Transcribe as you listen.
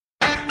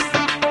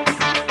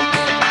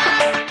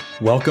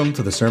Welcome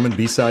to the Sermon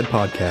B-Side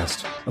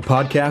Podcast, a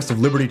podcast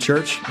of Liberty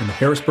Church in the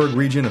Harrisburg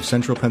region of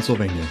central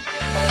Pennsylvania.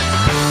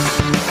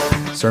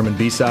 Sermon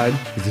B-Side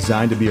is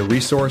designed to be a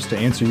resource to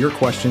answer your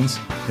questions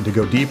and to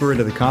go deeper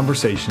into the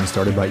conversation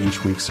started by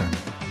each week's sermon.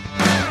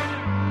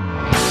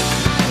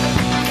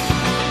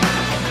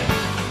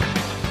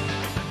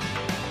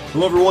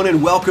 Hello, everyone,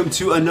 and welcome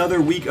to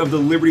another week of the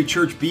Liberty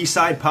Church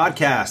B-Side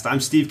Podcast. I'm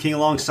Steve King.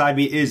 Alongside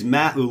me is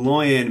Matt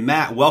Uloyan.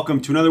 Matt,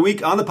 welcome to another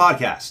week on the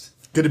podcast.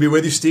 Good to be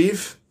with you,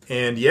 Steve.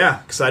 And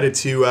yeah, excited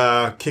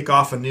to kick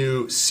off a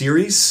new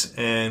series,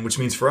 and which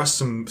means for us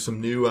some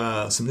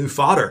new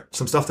fodder,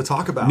 some stuff to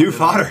talk about. New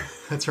fodder.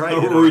 That's right.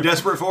 Were we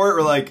desperate for it?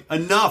 We're like,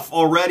 enough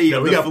already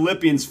of the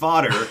Philippians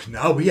fodder.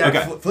 No, we had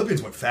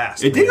Philippians went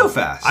fast. It did go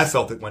fast. I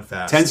felt it went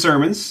fast. 10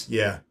 sermons.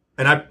 Yeah.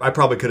 And I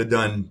probably could have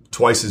done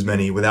twice as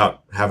many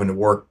without having to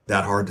work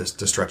that hard to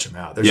stretch them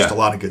out. There's just a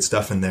lot of good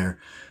stuff in there.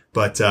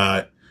 But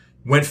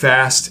went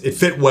fast. It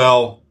fit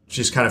well,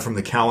 just kind of from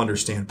the calendar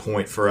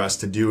standpoint for us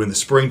to do in the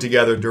spring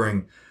together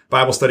during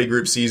Bible study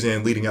group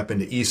season, leading up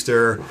into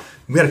Easter.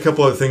 We had a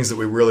couple other things that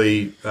we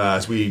really,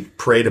 as we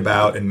prayed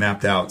about and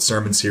mapped out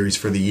sermon series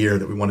for the year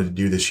that we wanted to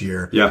do this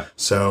year. Yeah.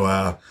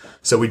 So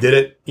we did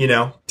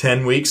it,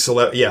 10 weeks,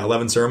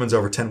 11 sermons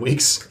over 10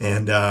 weeks.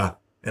 And now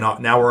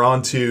we're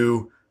on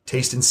to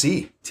Taste and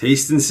See.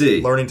 Taste and see.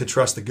 Learning to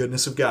trust the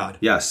goodness of God.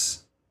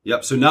 Yes.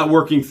 Yep. So not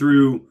working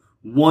through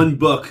one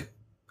book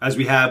as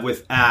we have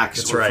with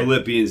Acts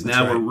Philippians.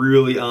 Now we're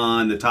really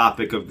on the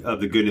topic of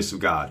the goodness of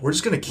God. We're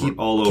just going to keep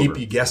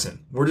you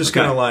guessing. We're just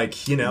going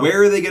to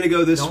Where are they going to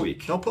go this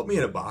week? Don't put me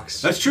in a box.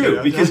 That's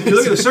true, because if you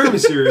look at the sermon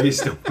series,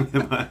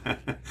 I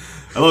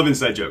love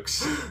inside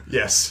jokes.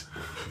 Yes.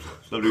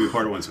 Love to be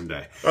part of one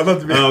someday. I'd love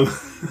to be.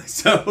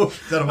 Is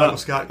that a Michael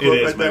Scott quote?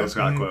 It is Michael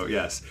Scott quote,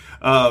 yes.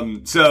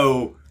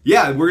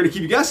 Yeah, we're going to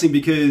keep you guessing,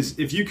 because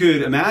if you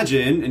could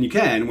imagine, and you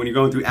can, when you're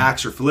going through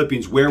Acts or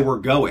Philippians, where we're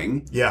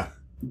going. Yeah.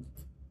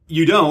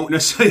 You don't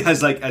necessarily,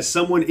 as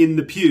someone in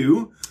the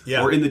pew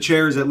or in the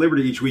chairs at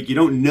Liberty each week, you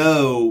don't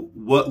know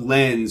what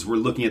lens we're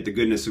looking at the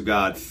goodness of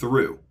God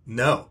through.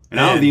 No.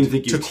 And I don't even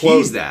think you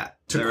tease that.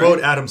 To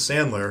quote Adam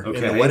Sandler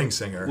in The Wedding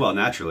Singer. Well,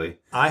 naturally.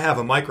 I have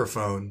a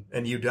microphone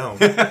and you don't.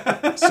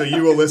 So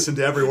you will listen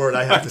to every word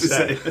I have to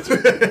say.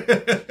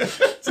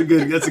 That's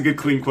a good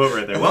clean quote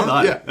right there. Well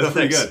done. Yeah, that's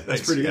pretty good.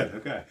 That's pretty good.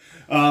 Okay.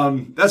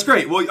 That's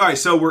great. Well, all right.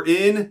 So we're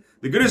in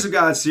the Goodness of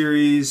God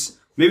series.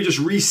 Maybe just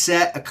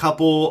reset a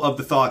couple of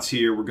the thoughts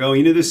here. We're going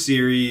into this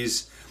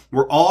series.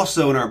 We're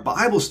also in our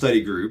Bible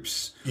study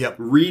groups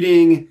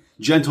reading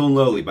Gentle and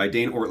Lowly by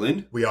Dane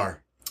Ortlund. We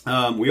are.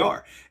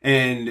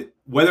 And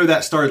whether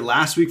that started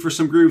last week for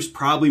some groups,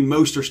 probably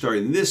most are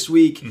starting this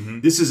week.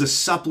 Mm-hmm. This is a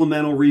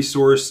supplemental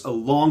resource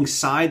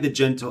alongside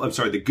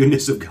the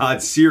Goodness of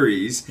God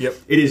series. Yep.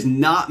 It is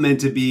not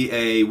meant to be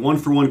a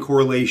one-for-one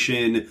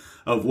correlation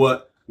of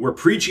what we're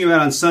preaching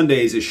about on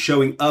Sundays is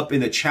showing up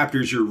in the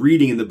chapters you're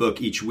reading in the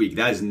book each week.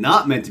 That is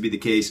not meant to be the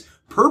case,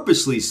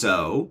 purposely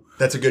so.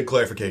 That's a good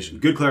clarification.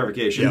 Good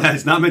clarification. Yeah. That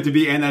is not meant to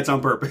be, and that's on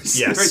purpose.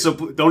 Yes. Right? So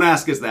don't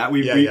ask us that.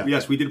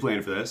 Yes, we did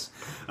plan for this.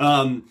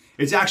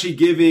 It's actually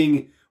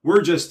giving,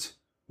 we're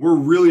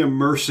really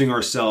immersing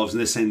ourselves in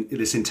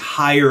this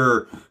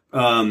entire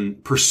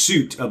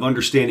pursuit of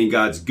understanding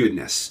God's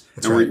goodness.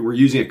 That's right. We're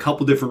using a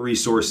couple different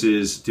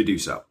resources to do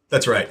so.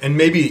 That's right. And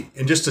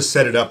just to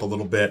set it up a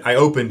little bit, I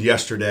opened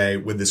yesterday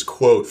with this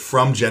quote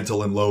from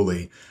Gentle and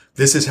Lowly.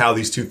 This is how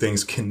these two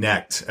things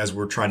connect as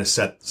we're trying to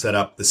set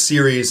up the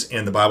series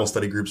and the Bible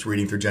study groups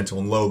reading through Gentle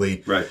and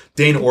Lowly. Right.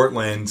 Dane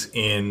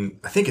Ortlund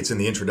I think it's in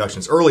the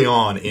introductions early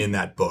on in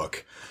that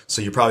book.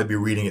 So you'll probably be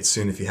reading it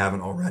soon if you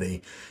haven't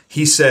already.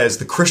 He says,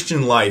 the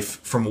Christian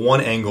life from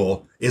one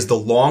angle is the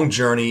long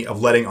journey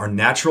of letting our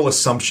natural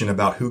assumption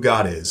about who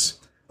God is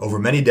over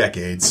many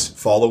decades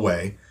fall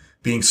away,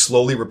 being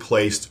slowly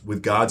replaced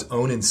with God's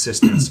own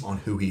insistence on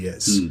who he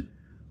is.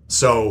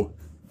 So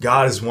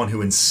God is one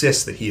who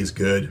insists that he is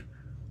good,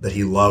 that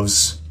he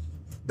loves,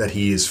 that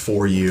he is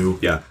for you.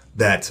 Yeah.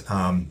 That,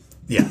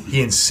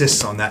 he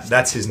insists on that.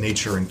 That's his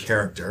nature and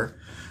character.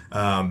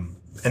 And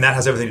that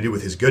has everything to do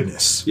with his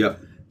goodness. Yep.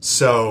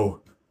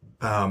 So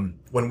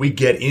when we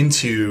get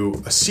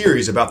into a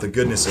series about the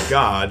goodness of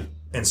God,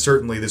 and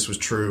certainly this was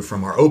true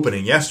from our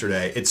opening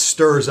yesterday, it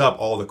stirs up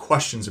all the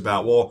questions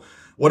about, well,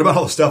 what about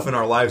all the stuff in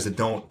our lives that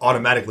don't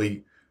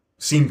automatically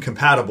seem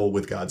compatible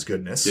with God's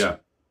goodness? Yeah.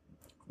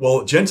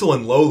 Well, Gentle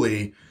and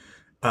Lowly,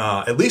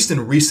 at least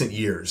in recent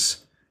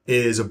years,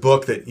 is a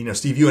book that,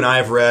 Steve, you and I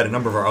have read, a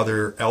number of our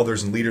other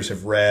elders and leaders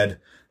have read.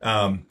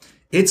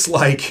 It's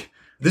like,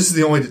 this is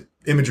the only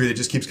imagery that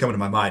just keeps coming to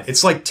my mind.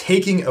 It's like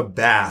taking a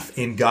bath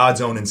in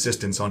God's own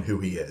insistence on who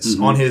he is,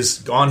 on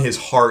his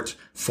heart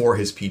for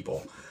his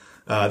people.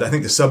 I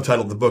think the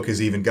subtitle of the book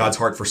is even God's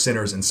Heart for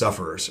Sinners and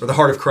Sufferers, or the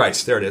Heart of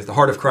Christ. There it is, the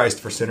Heart of Christ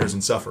for Sinners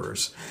and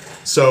Sufferers.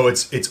 So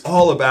it's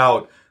all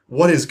about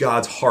what is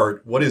God's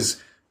heart, what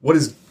is what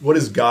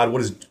is God, what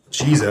does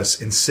Jesus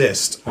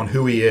insist on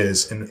who he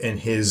is and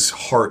his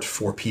heart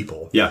for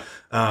people. Yeah.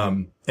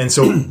 And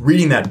so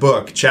reading that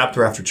book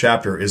chapter after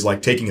chapter is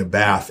like taking a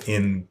bath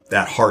in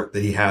that heart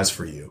that he has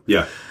for you.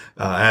 Yeah.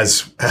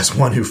 As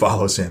one who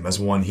follows him, as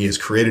one he has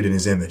created in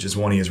his image, as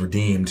one he has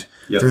redeemed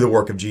through the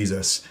work of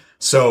Jesus.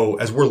 So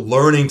as we're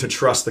learning to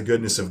trust the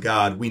goodness of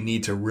God, we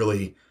need to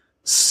really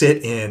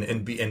sit in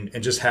and be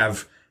and just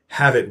have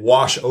it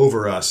wash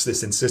over us,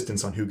 this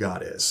insistence on who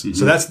God is. Mm-hmm.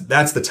 So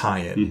that's the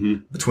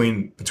tie-in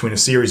between a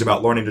series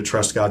about learning to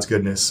trust God's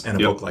goodness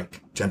and a book like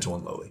Gentle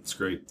and Lowly. It's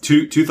great.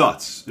 Two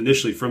thoughts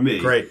initially from me.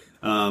 Great.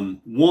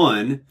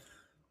 One,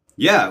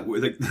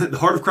 the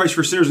heart of Christ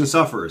for sinners and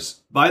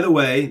sufferers. By the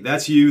way,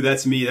 that's you,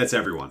 that's me, that's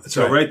everyone. That's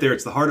so right there,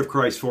 it's the heart of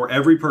Christ for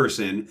every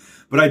person.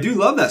 But I do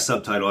love that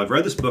subtitle. I've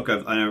read this book,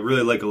 and I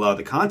really like a lot of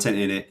the content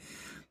in it.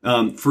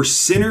 For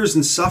sinners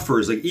and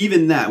sufferers, like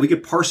even that, we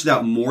could parse it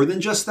out more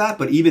than just that,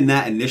 but even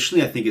that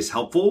initially I think is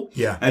helpful.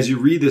 Yeah. As you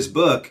read this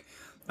book,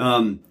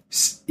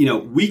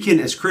 we can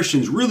as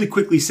Christians really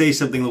quickly say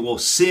something like, well,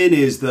 sin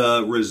is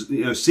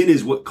sin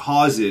is what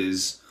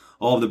causes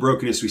all of the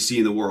brokenness we see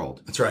in the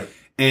world. That's right.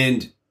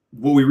 And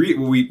what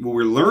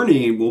we're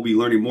learning, and we'll be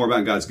learning more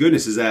about God's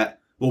goodness, is that,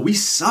 well, we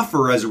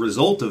suffer as a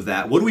result of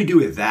that. What do we do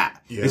with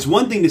that? Yeah. It's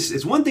one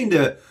thing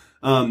to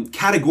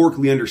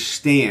categorically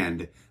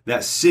understand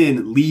that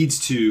sin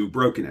leads to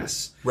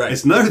brokenness. Right.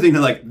 It's another thing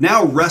to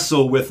now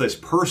wrestle with this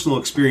personal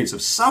experience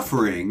of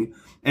suffering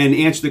and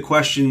answer the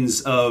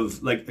questions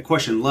of a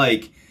question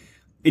like,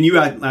 and you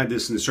had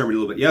this in the sermon a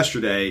little bit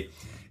yesterday,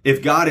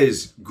 if God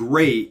is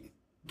great,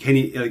 can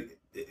he,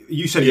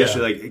 you said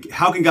yesterday,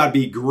 how can God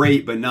be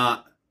great but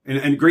not,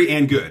 and great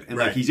and good? And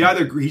right. he's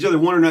either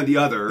one or not the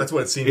other. That's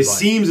what it seems like. It like.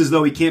 seems as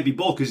though he can't be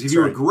both, because if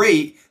you were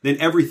great, then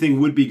everything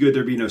would be good,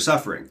 there'd be no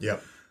suffering.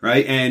 Yep.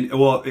 Right? And,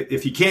 well,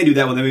 if he can't do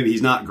that, well, then maybe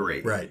he's not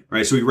great. Right.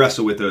 Right? So we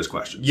wrestle with those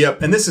questions.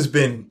 Yep. And this has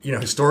been,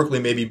 historically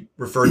maybe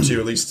referred to,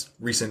 at least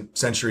recent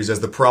centuries,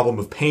 as the problem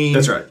of pain.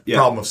 That's right. Yeah.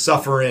 Problem of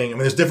suffering. I mean,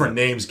 there's different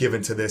names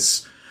given to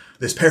this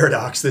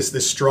paradox,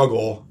 this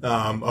struggle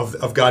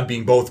of God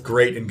being both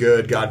great and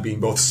good, God being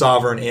both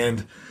sovereign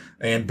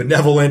and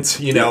benevolent.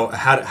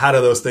 How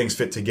do those things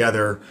fit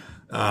together?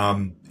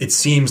 It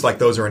seems like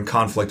those are in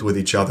conflict with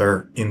each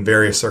other in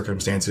various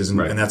circumstances.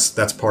 And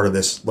that's part of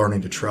this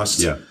learning to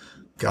trust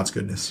God's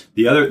goodness.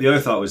 The other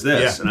thought was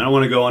this, and I don't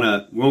want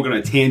to we won't go on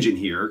a tangent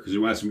here because we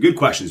want to have some good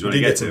questions we want to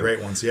get to. Some great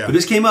ones, yeah. But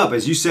this came up,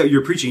 as you said, you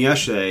were preaching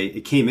yesterday.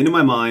 It came into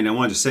my mind. I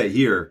wanted to say it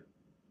here.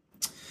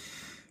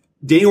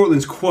 Dane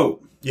Ortland's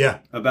quote. Yeah.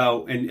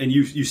 About, and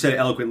you said it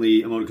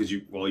eloquently, Amon, because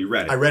you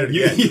read it. I read it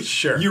again.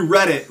 Sure. You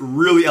read it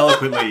really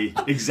eloquently,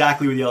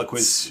 exactly with the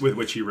eloquence with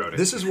which he wrote it.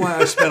 This is why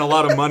I spent a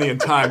lot of money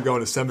and time going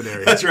to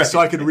seminary. That's right. So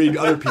I could read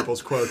other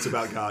people's quotes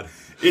about God.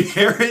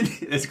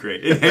 That's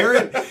great.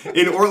 Inherent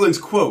in Ortland's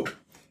quote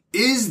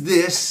is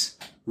this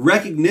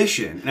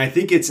recognition, and I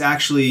think it's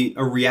actually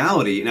a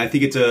reality, and I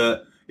think it's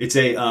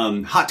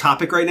a hot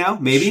topic right now,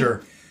 maybe.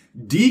 Sure.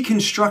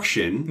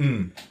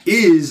 Deconstruction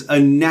is a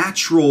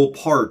natural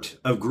part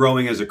of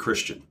growing as a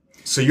Christian.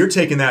 So you're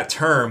taking that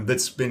term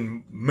that's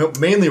been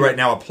mainly right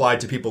now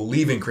applied to people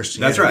leaving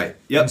Christianity. That's right.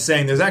 Yep. And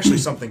saying there's actually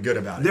something good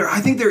about it.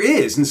 I think there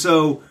is. And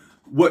so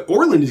what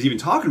Ortland is even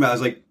talking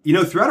about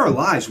is throughout our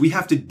lives, we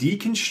have to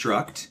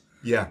deconstruct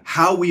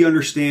how we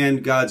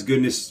understand God's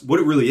goodness, what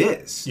it really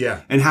is.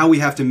 Yeah. And how we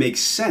have to make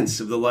sense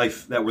of the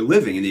life that we're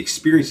living and the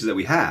experiences that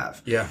we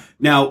have. Yeah.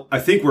 Now, I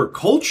think we're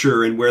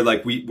culture and where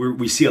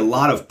we see a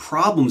lot of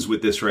problems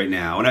with this right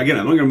now. And again,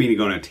 I'm not going to mean to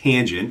go on a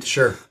tangent.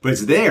 Sure. But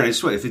it's there. And I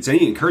just want, if it's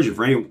any encouragement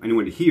for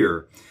anyone to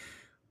hear,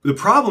 the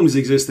problems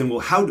exist in,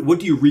 well, what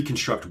do you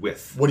reconstruct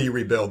with? What do you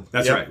rebuild?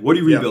 That's right. What are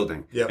you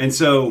rebuilding? Yep.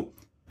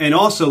 And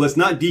also, let's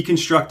not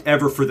deconstruct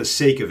ever for the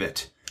sake of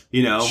it.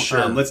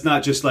 Sure. Let's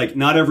not just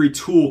not every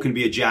tool can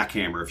be a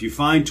jackhammer. If you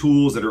find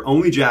tools that are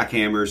only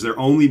jackhammers, they're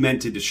only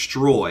meant to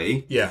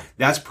destroy. Yeah.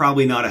 That's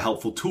probably not a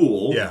helpful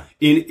tool. Yeah.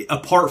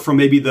 Apart from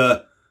maybe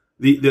the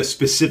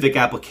specific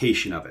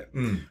application of it.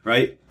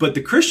 Right. But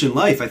the Christian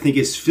life, I think,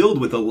 is filled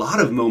with a lot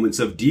of moments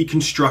of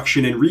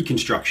deconstruction and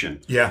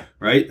reconstruction. Yeah.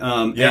 Right.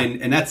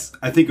 And that's,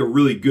 I think, a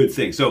really good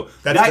thing. So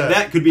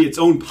that could be its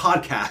own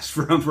podcast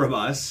from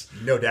us.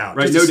 No doubt.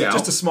 Right. No doubt.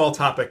 Just a small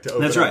topic to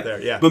open up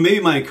there. Yeah. But maybe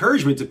my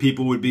encouragement to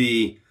people would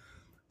be,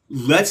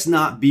 let's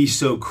not be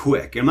so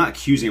quick. I'm not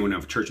accusing anyone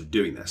of a church of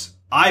doing this.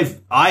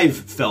 I've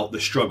felt the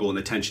struggle and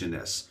the tension in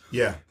this.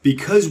 Yeah.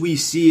 Because we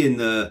see in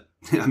the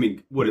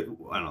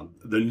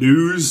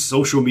news,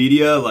 social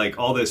media,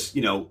 all this,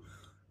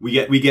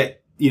 we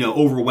get,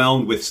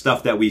 overwhelmed with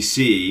stuff that we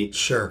see.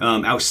 Sure.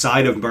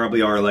 Outside of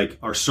probably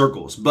our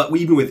circles, but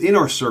even within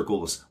our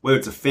circles, whether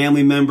it's a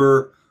family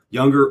member,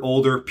 younger,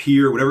 older,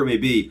 peer, whatever it may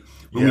be,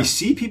 when we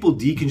see people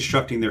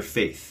deconstructing their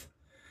faith,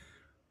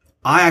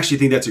 I actually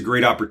think that's a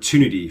great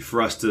opportunity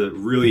for us to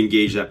really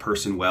engage that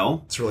person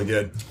well. It's really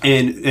good.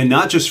 And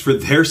not just for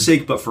their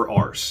sake, but for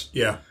ours.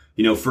 Yeah.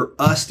 for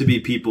us to be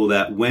people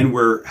that when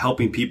we're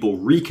helping people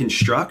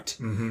reconstruct,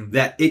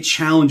 that it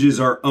challenges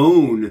our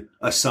own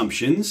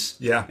assumptions,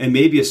 and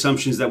maybe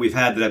assumptions that we've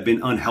had that have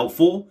been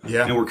unhelpful,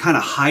 and we're kind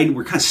of hiding,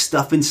 we're kind of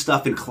stuffing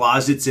stuff in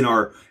closets in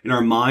our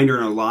mind or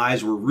in our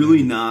lives. We're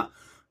really not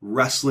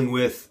wrestling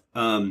with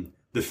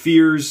the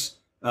fears,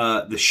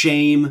 the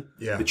shame,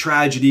 the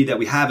tragedy that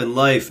we have in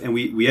life, and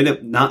we end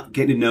up not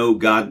getting to know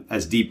God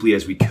as deeply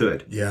as we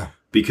could.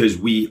 Because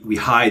we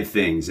hide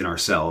things in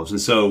ourselves.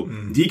 And so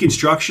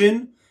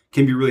deconstruction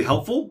can be really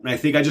helpful. And I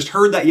think I just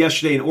heard that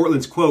yesterday in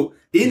Ortland's quote.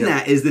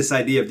 That is this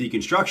idea of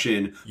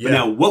deconstruction. But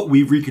now what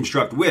we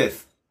reconstruct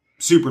with,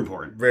 super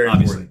important. Very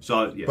obviously. important.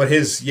 So, but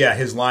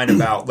his line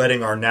about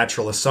letting our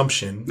natural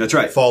assumption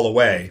fall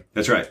away.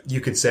 That's right.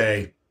 You could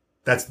say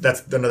that's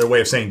another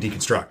way of saying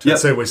deconstruct.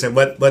 That's another way of saying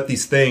let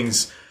these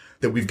things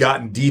that we've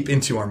gotten deep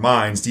into our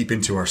minds, deep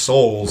into our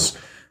souls,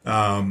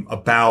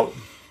 about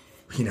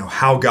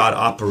how God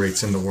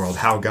operates in the world,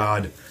 how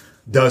God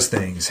does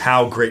things,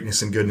 how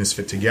greatness and goodness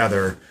fit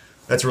together.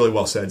 That's really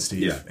well said,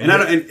 Steve. Yeah,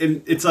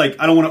 and it's like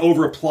I don't want to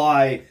over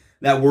apply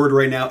that word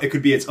right now. It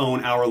could be its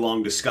own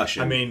hour-long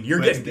discussion. I mean, the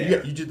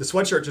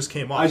sweatshirt just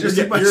came off.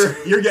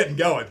 You're getting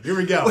going. Here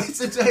we go. It's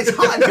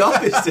hot in the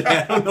office today.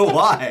 I don't know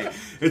why.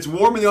 It's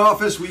warm in the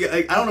office.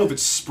 I don't know if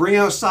it's spring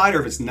outside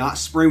or if it's not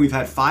spring. We've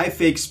had 5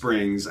 fake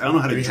springs. I don't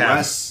know how to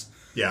dress.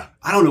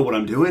 I don't know what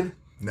I'm doing.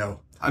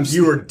 No.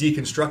 You were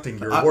deconstructing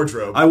your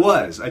wardrobe. I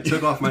was. I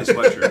took off my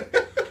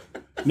sweatshirt.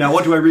 Now,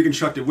 what do I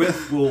reconstruct it with?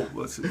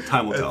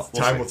 Time will tell.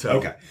 Time will tell.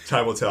 Okay.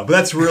 Time will tell. But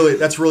that's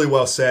really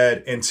well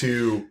said. And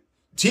to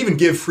even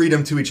give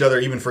freedom to each other,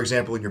 even, for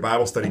example, in your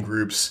Bible study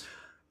groups,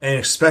 and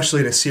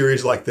especially in a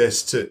series like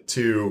this,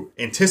 to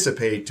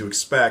anticipate, to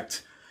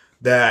expect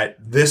that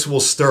this will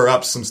stir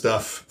up some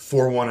stuff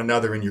for one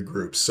another in your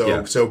groups.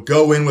 So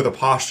go in with a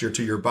posture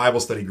to your Bible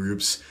study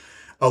groups,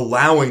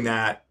 allowing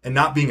that and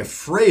not being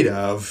afraid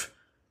of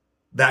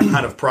that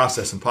kind of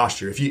process and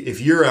posture.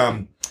 If you're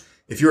a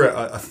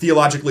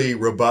theologically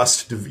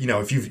robust,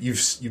 if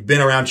you've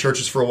been around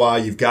churches for a while,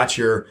 you've got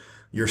your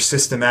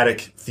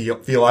systematic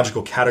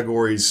theological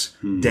categories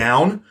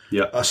down.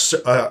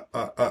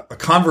 A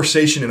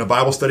conversation in a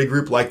Bible study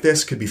group like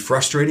this could be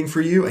frustrating for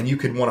you, and you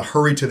could want to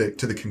hurry to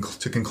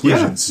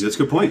conclusions. Yeah, that's a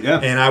good point. Yeah,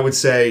 and I would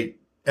say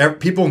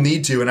people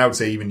need to, and I would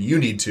say even you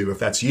need to, if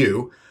that's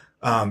you,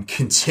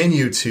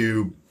 continue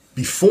to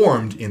be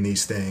formed in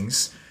these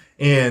things.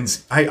 And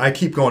I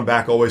keep going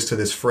back always to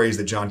this phrase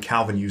that John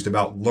Calvin used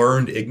about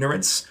learned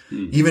ignorance.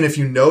 Even if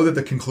you know that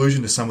the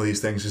conclusion to some of these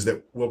things is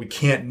that, we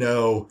can't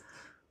know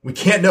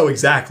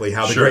exactly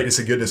how the greatness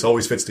and goodness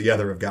always fits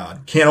together of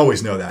God. Can't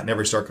always know that in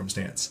every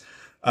circumstance.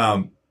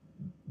 John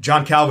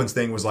Calvin's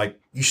thing was like,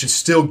 you should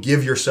still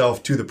give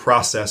yourself to the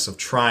process of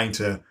trying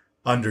to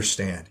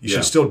understand. You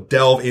should still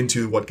delve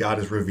into what God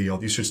has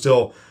revealed. You should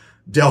still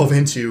delve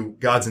into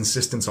God's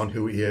insistence on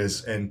who he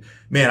is. And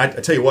man, I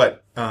tell you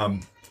what,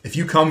 if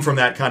you come from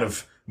that kind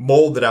of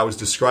mold that I was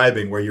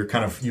describing, where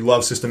you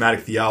love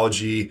systematic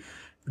theology,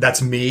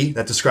 that's me,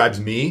 that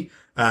describes me.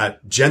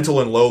 Gentle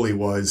and Lowly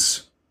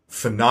was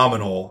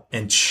phenomenal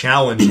and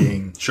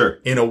challenging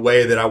in a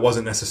way that I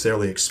wasn't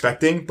necessarily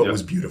expecting, but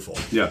was beautiful.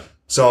 Yeah.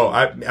 So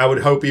I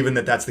would hope even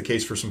that's the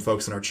case for some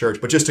folks in our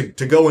church, but just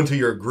to go into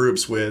your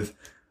groups with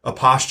a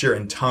posture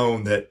and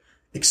tone that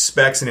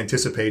expects and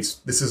anticipates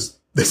this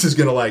is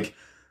going to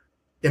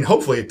and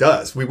hopefully it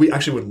does. We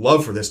actually would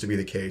love for this to be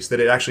the case, that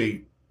it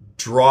actually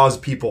draws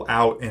people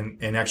out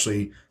and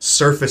actually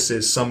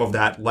surfaces some of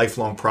that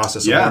lifelong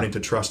process of learning to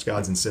trust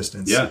God's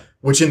insistence,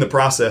 which in the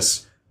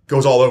process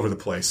goes all over the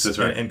place. That's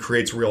right. and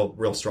creates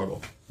real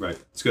struggle. Right.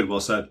 It's good.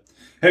 Well said.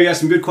 Hey, we got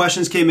some good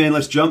questions came in.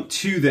 Let's jump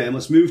to them.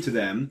 Let's move to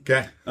them.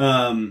 Okay.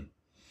 And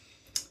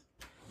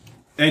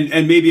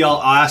maybe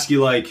I'll ask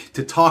you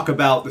to talk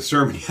about the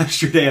sermon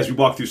yesterday as we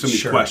walk through some of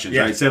these questions,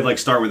 right? Instead of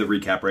start with a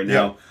recap right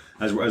now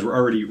as we're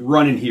already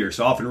running here.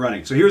 So off and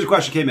running. So here's a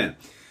question came in.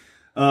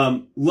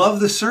 Love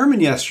the sermon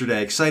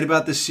yesterday. Excited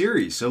about this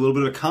series. So a little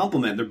bit of a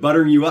compliment. They're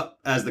buttering you up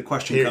as the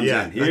question comes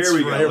in. Here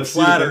we go. Let's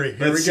flattery.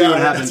 Let's see what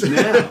happens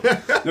now.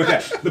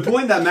 Okay. The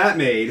point that Matt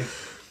made,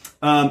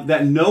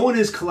 that no one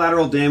is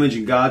collateral damage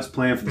in God's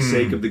plan for the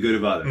sake of the good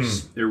of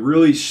others. It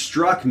really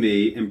struck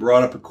me and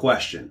brought up a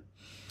question.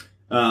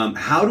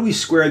 How do we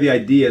square the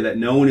idea that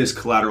no one is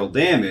collateral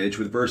damage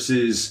with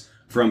verses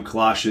from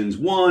Colossians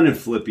 1 and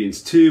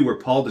Philippians 2, where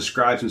Paul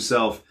describes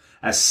himself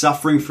as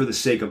suffering for the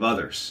sake of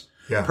others?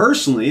 Yeah.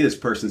 Personally, this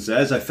person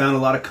says, I found a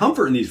lot of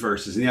comfort in these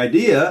verses, in the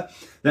idea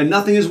that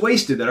nothing is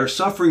wasted, that our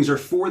sufferings are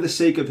for the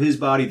sake of his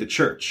body, the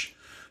church.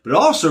 But it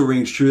also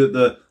rings true that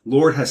the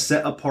Lord has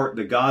set apart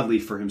the godly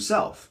for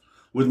himself.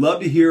 Would love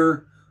to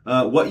hear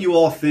what you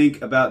all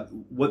think about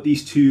what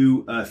these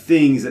two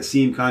things that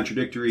seem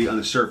contradictory on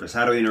the surface.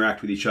 How do they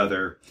interact with each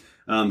other?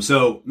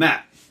 So,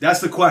 Matt,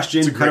 that's the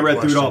question. Kind of read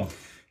through it all.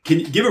 Can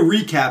you give a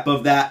recap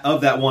of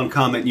that one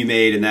comment you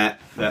made and that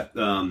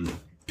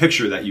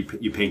picture that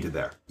you painted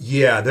there?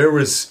 Yeah, there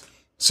was.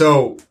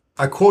 So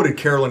I quoted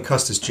Carolyn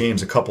Custis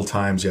James a couple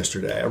times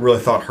yesterday. I really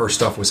thought her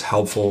stuff was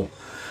helpful.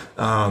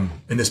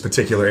 in this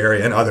particular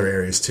area and other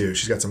areas too.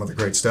 She's got some other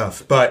great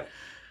stuff. But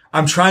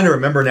I'm trying to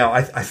remember now.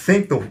 I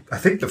think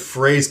the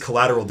phrase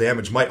collateral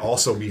damage might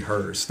also be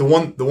hers. The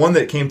one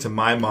that came to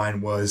my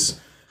mind was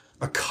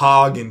a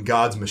cog in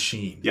God's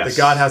machine. Yes. That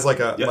God has like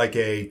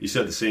a. You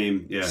said the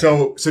same. Yeah.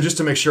 So just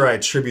to make sure I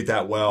attribute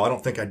that well, I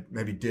don't think I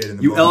maybe did in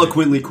the moment.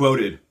 Eloquently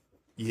quoted.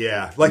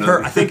 Yeah, like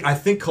her. I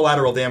think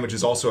collateral damage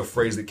is also a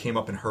phrase that came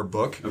up in her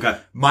book. Okay.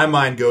 My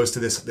mind goes to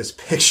this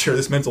picture,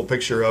 this mental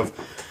picture of,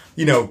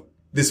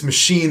 this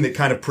machine that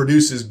kind of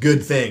produces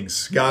good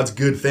things, God's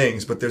good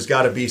things, but there's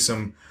got to be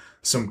some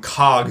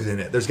cogs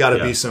in it. There's got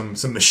to be some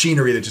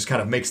machinery that just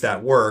kind of makes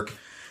that work.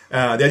 The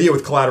idea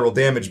with collateral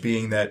damage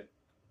being that,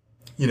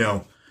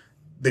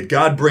 that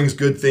God brings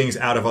good things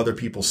out of other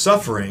people's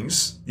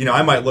sufferings.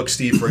 I might look,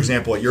 Steve, for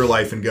example, at your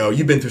life and go,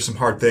 you've been through some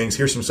hard things.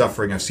 Here's some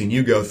suffering I've seen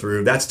you go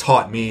through. That's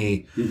taught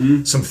me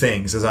some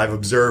things as I've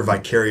observed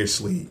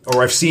vicariously,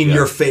 or I've seen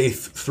your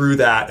faith through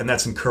that, and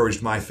that's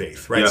encouraged my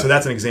faith, right? So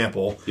that's an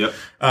example. Yep.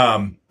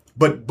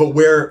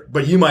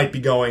 But you might be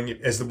going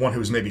as the one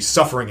who's maybe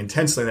suffering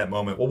intensely in that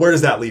moment. Well, where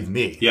does that leave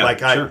me? Yeah,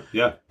 sure.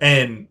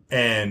 And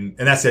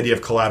that's the idea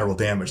of collateral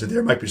damage, that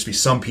there might just be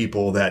some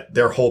people that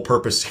their whole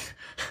purpose,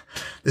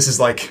 this is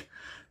like,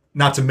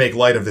 not to make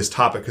light of this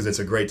topic because it's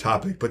a great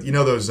topic, but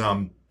those,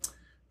 the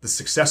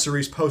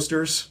Successories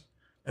posters,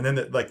 and then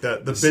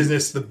the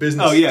business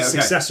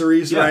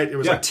Successories, right? It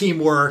was like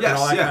teamwork and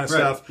all that kind of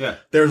stuff. Yeah.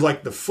 There's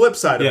like the flip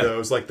side of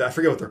those, like I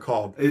forget what they're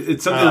called.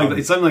 It's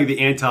something like the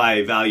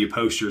anti-value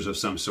posters of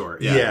some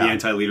sort. Yeah. The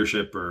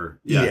anti-leadership or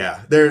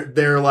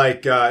They're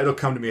like it'll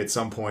come to me at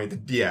some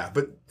point.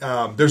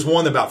 But there's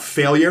one about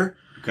failure.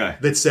 Okay.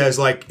 That says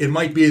like it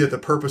might be that the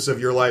purpose of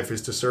your life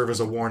is to serve as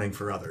a warning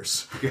for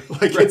others. Okay.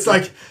 It's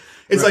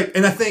like,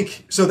 and I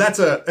think so. That's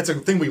a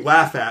thing we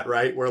laugh at,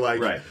 right? We're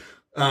like,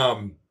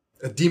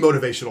 a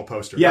demotivational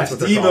poster. Yes,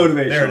 that's what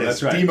demotivational. There it is.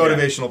 That's right.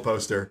 Demotivational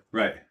poster.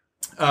 Right.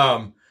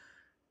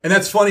 And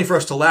that's funny for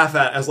us to laugh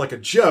at as like a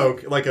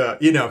joke, like a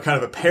kind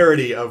of a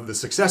parody of the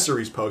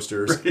Successories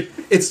posters.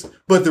 Right.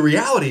 But the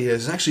reality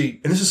is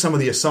actually, and this is some of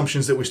the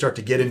assumptions that we start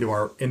to get into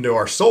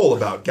our soul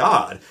about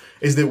God,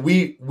 is that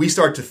we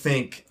start to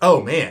think,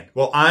 oh man,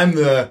 well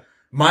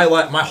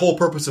my whole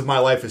purpose of my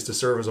life is to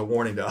serve as a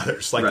warning to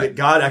others. Like that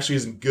God actually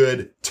isn't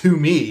good to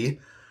me.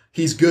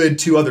 He's good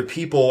to other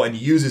people and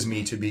uses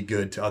me to be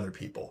good to other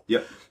people.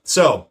 Yep.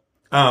 So,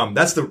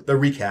 that's the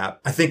recap.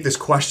 I think this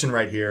question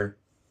right here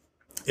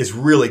is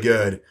really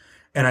good.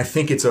 And I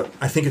think it's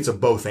a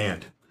both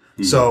and.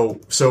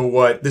 Mm-hmm. So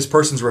what this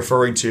person's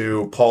referring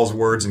to, Paul's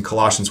words in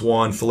Colossians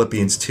 1,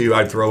 Philippians 2,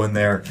 I'd throw in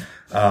there.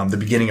 The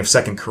beginning of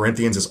 2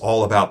 Corinthians is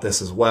all about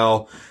this as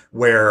well,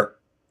 where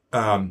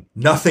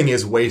nothing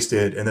is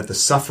wasted and that the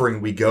suffering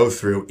we go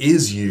through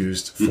is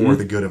used for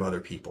the good of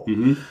other people.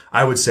 Mm-hmm.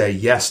 I would say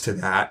yes to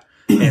that.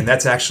 And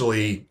that's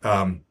actually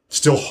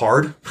still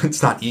hard.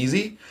 It's not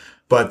easy,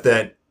 but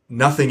that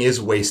nothing is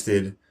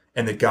wasted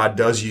and that God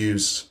does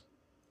use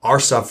our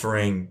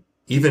suffering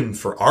even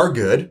for our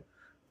good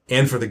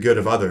and for the good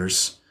of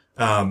others.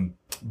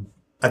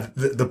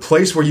 The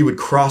place where you would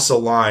cross a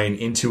line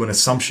into an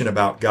assumption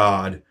about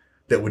God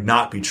that would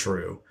not be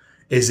true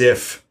is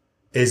if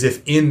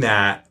in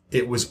that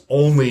it was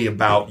only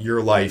about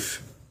your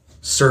life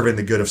serving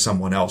the good of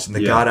someone else, and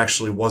that God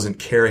actually wasn't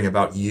caring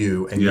about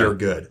you and your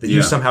good, that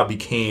you somehow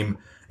became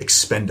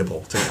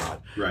expendable to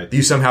God. Right. That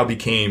you somehow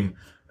became,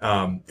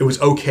 it was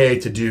okay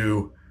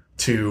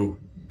to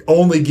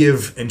only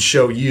give and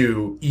show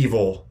you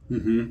evil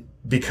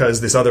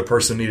because this other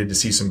person needed to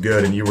see some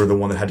good, and you were the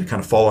one that had to kind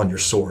of fall on your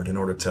sword in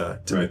order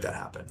to make that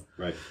happen.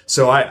 Right.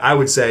 So I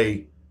would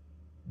say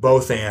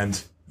both,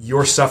 and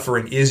your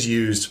suffering is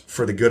used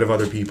for the good of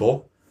other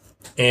people,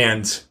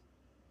 and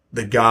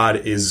that God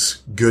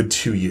is good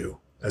to you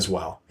as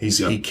well.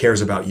 He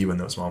cares about you in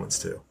those moments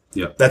too.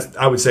 Yeah.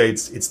 I would say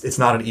it's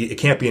not it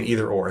can't be an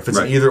either or. If it's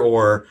an either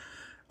or,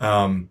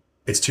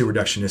 it's too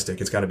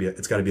reductionistic. It's got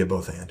to be a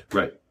both and.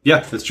 Right.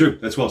 Yeah, that's true.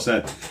 That's well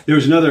said. There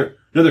was another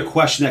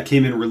question that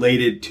came in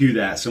related to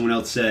that. Someone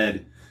else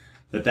said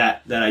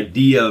that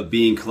idea of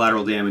being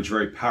collateral damage,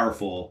 very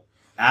powerful.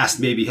 Asked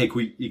maybe, hey, can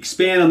we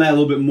expand on that a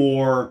little bit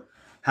more?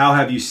 How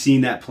have you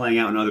seen that playing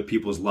out in other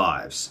people's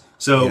lives?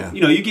 So,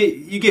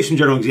 you gave some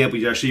general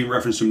examples. You actually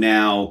referenced them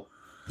now.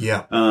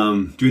 Yeah.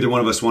 Do either one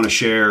of us want to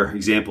share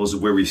examples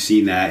of where we've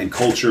seen that in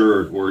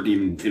culture or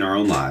even in our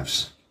own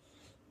lives?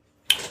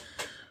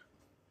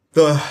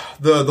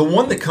 The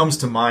one that comes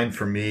to mind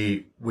for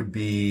me would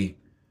be,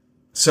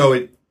 so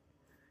it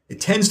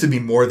tends to be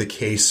more the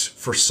case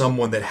for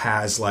someone that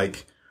has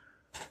like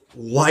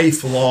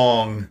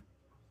lifelong,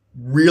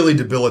 really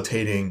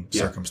debilitating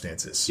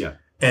circumstances. Yeah.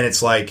 And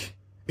it's like,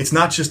 it's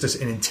not just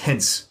an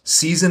intense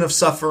season of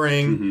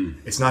suffering.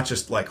 Mm-hmm. It's not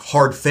just like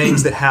hard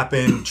things that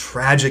happen,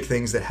 tragic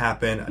things that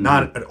happen,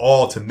 not at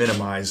all to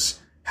minimize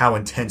how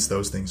intense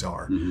those things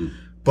are. Mm-hmm.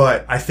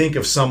 But I think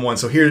of someone,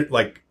 so here,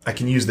 like, I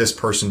can use this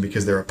person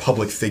because they're a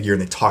public figure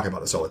and they talk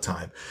about this all the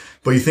time.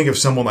 But you think of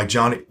someone like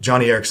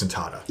Johnny Erickson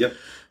Tata,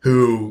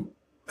 who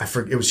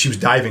she was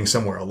diving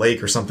somewhere, a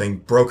lake or something,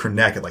 broke her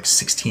neck at like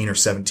 16 or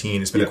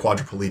 17, has been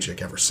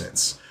quadriplegic ever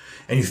since.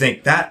 And you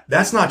think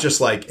that's not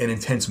just like an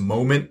intense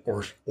moment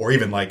or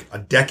even like a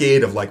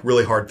decade of like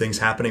really hard things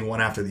happening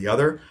one after the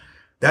other.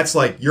 That's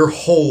like your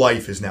whole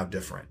life is now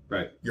different.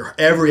 Right.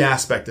 Every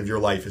aspect of your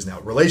life is now,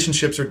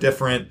 relationships are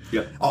different.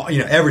 Yeah.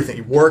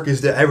 Everything, work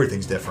is,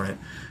 everything's different.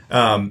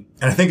 And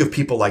I think of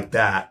people like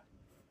that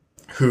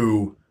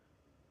who,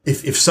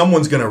 if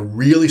someone's going to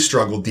really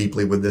struggle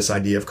deeply with this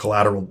idea of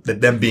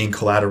them being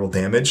collateral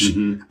damage,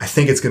 I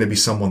think it's going to be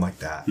someone like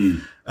that,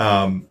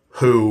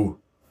 who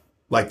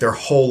like their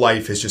whole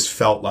life has just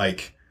felt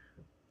like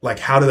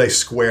how do they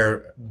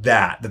square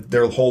that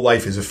their whole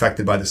life is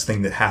affected by this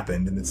thing that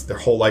happened and their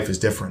whole life is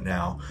different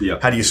now. Yeah.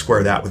 How do you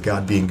square that with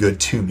God being good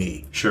to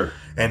me? Sure.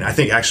 And I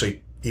think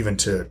actually even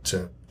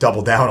to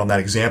double down on that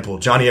example,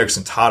 Joni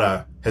Eareckson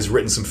Tada has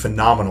written some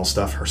phenomenal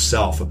stuff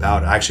herself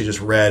about it. I actually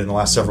just read in the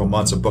last several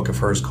months a book of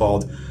hers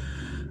called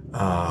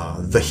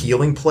The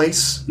Healing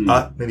Place,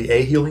 maybe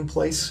A Healing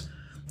Place,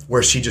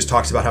 where she just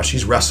talks about how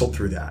she's wrestled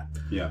through that.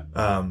 Yeah.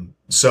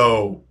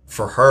 So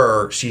for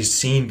her, she's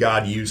seen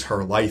God use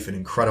her life in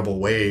incredible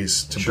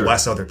ways to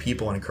bless other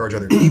people and encourage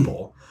other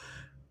people.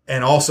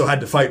 And also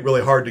had to fight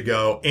really hard to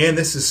go, and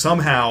this is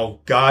somehow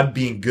God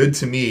being good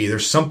to me.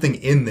 There's something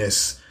in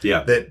this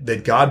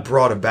that God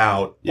brought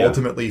about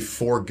ultimately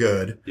for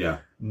good. Yeah.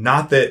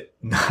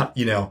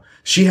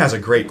 She has a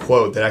great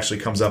quote that actually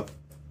comes up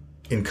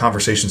in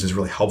conversations is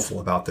really helpful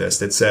about this,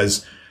 that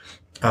says,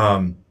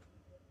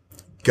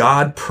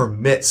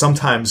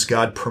 sometimes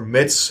God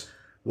permits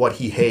what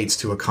he hates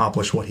to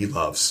accomplish what he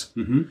loves.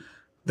 Mm-hmm.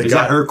 Is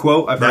that her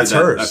quote? That's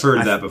hers. I've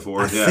heard that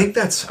before. I think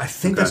that's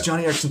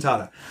Joni Eareckson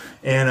Tada.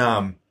 And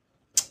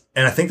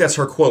I think that's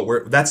her quote,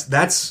 where that's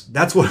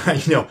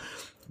what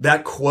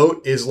that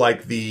quote is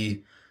like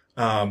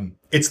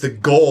it's the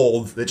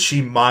gold that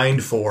she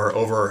mined for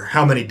over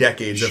how many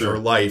decades of her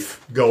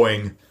life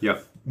going,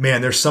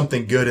 man, there's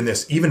something good in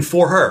this, even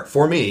for her,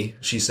 for me,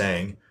 she's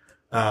saying,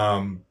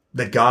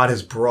 that God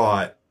has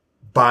brought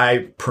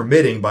by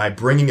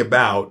bringing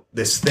about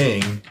this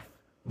thing,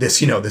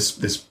 this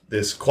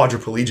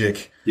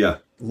quadriplegic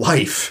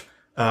life,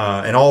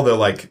 and all the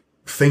like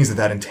things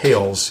that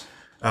entails,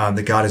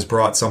 that God has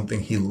brought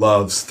something he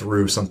loves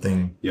through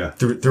something,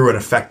 through an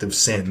effect of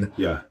sin.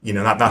 Yeah.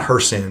 Not her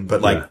sin,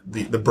 but like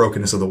the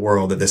brokenness of the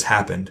world that this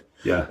happened.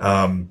 Yeah.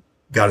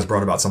 God has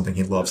brought about something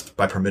he loves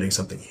by permitting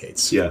something he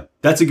hates. Yeah.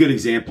 That's a good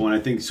example. And I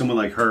think someone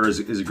like her is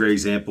a great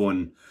example,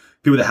 and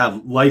people that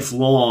have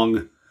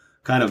lifelong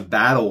kind of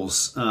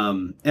battles.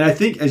 And I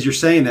think as you're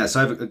saying that,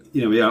 so I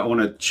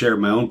want to share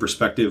my own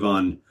perspective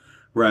on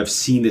where I've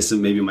seen this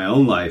in maybe my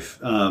own life.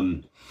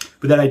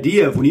 But that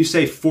idea of when you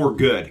say for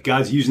good,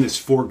 God's using this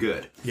for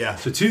good. Yeah.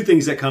 So two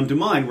things that come to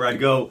mind where I'd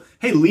go,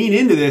 hey, lean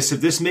into this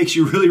if this makes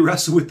you really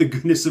wrestle with the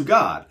goodness of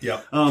God.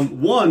 Yeah.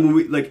 One,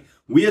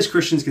 we as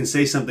Christians can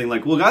say something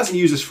like, well, God's going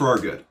to use this for our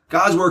good.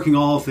 God's working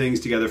all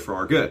things together for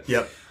our good.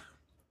 Yep.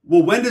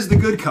 Well, when does the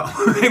good come?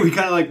 We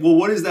kind of like, well,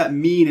 what does that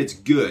mean? It's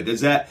good.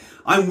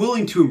 I'm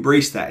willing to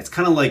embrace that. It's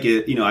kind of like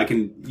I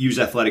can use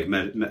athletic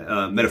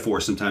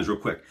metaphors sometimes real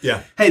quick.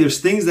 Yeah. Hey, there's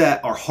things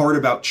that are hard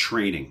about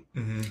training,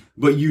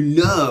 but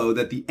that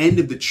at the end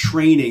of the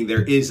training,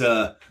 there's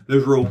a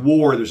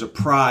reward, there's a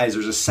prize,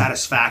 there's a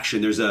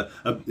satisfaction, there's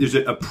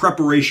a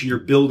preparation you're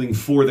building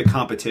for the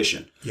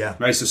competition. Yeah.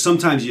 Right. So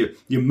sometimes you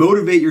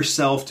motivate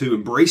yourself to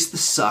embrace the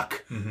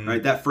suck,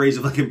 right? That phrase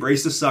of like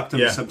embrace the suck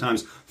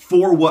sometimes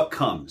for what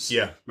comes.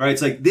 Yeah. Right.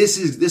 It's like, this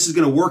is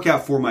going to work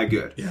out for my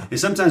good. Yeah. And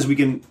sometimes we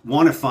can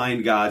want to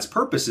find God's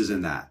purposes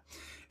in that.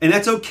 And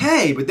that's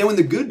okay. But then when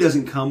the good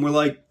doesn't come, we're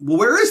like, well,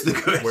 where is the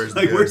good? Where's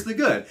the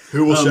good?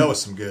 Who will show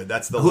us some good?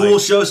 That's the who will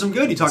show us some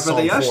good. You talked about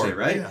that yesterday,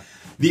 right? Yeah.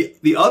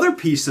 The other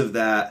piece of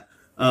that,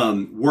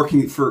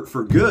 working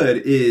for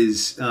good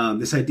is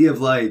this idea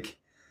of like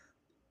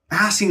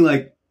asking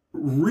I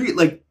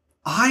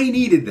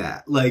needed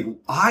that. Like,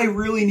 I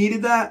really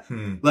needed that.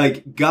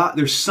 Like, God,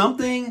 there's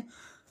something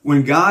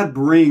when God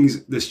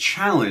brings this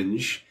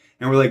challenge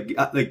and we're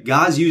like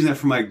God's using that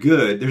for my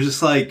good. There's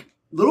this like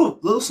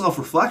little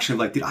self-reflection of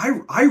like,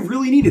 I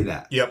really needed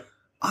that. Yep.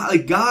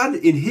 Like God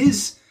in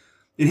his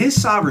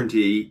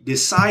sovereignty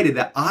decided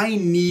that I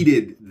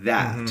needed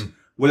that,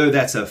 whether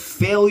that's a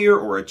failure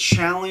or a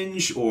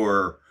challenge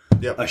or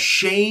a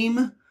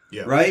shame,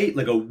 right?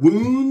 Like a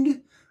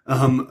wound.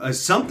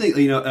 Something,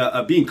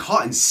 being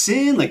caught in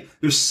sin, like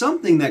there's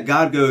something that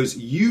God goes,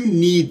 you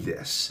need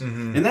this.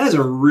 And that is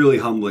a really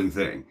humbling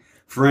thing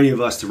for any of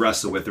us to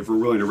wrestle with if we're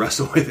willing to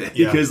wrestle with it.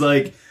 Because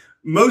like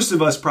most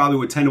of us probably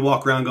would tend to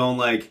walk around going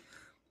like,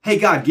 hey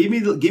God, give me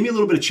a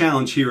little bit of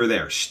challenge here or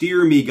there.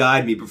 Steer me,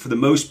 guide me. But for the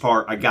most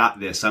part, I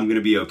got this. I'm going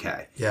to be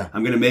okay. Yeah.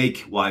 I'm going to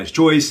make wise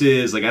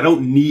choices. Like I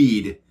don't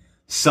need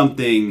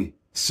something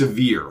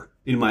severe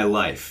in my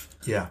life.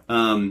 Yeah.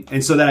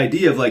 And so that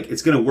idea of like,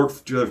 it's going to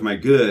work together for my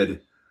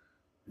good,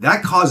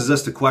 that causes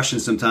us to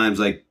question sometimes,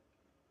 like,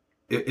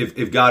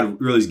 if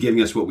God really is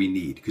giving us what we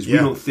need, because we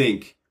don't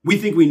think we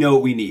think we know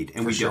what we need,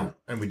 and we don't.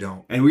 And we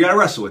don't. And we got to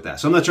wrestle with that.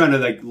 So I'm not trying to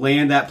like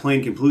land that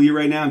plane completely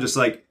right now. I'm just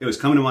like, it was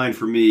coming to mind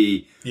for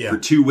me for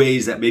two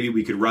ways that maybe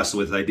we could wrestle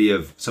with the idea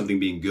of something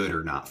being good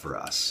or not for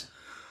us.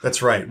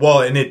 That's right.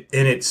 Well, and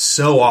it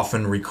so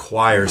often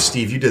requires,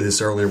 Steve, you did this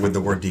earlier with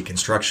the word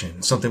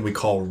deconstruction, something we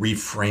call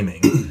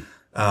reframing,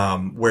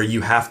 where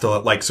you have to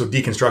like, so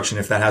deconstruction,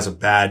 if that has a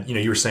bad,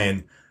 you were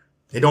saying,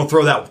 hey, don't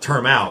throw that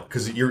term out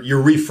because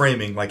you're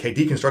reframing like, hey,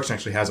 deconstruction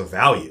actually has a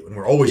value and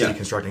we're always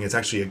deconstructing. It's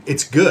actually,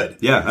 it's good.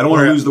 Yeah. I don't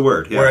want to lose the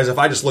word. Yeah. Whereas if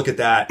I just look at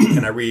that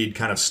and I read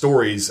kind of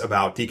stories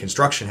about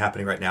deconstruction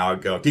happening right now,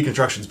 I'd go,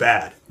 deconstruction's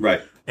bad.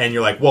 Right. And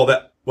you're like,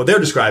 well, what they're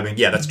describing,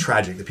 that's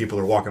tragic that people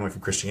are walking away from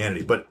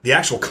Christianity. But the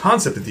actual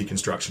concept of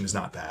deconstruction is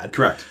not bad.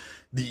 Correct.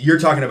 You're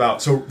talking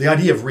about, so the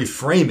idea of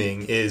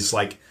reframing is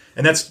like,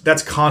 and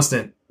that's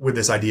constant with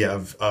this idea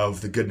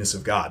of the goodness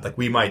of God. Like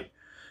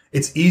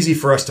it's easy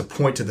for us to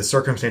point to the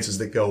circumstances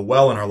that go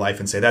well in our life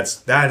and say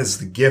that is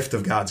the gift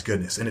of God's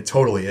goodness. And it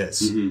totally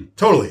is. Mm-hmm.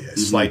 Totally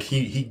is. Mm-hmm. Like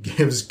he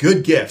gives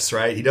good gifts,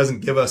 right? He doesn't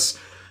give us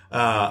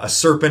a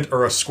serpent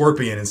or a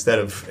scorpion instead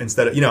of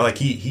like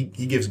he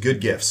gives good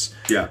gifts.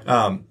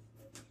 Yeah.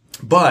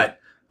 But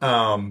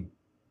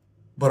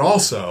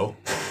also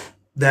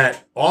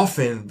that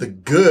often the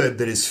good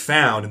that is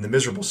found in the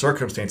miserable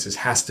circumstances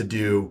has to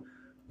do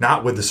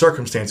not with the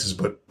circumstances,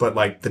 but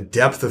like the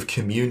depth of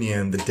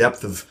communion, the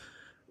depth of,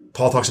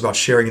 Paul talks about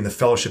sharing in the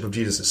fellowship of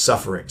Jesus'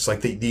 sufferings.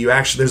 Like you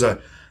actually,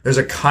 there's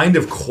a kind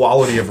of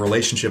quality of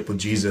relationship with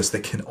Jesus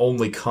that can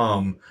only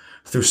come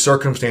through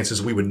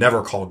circumstances we would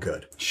never call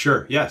good.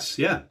 Sure. Yes.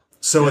 Yeah.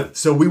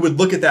 So we would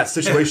look at that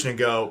situation and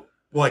go,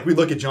 well, like we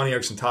look at Johnny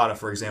Erickson Tada,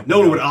 for example. No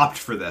one would opt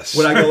for this.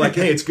 Would I go like,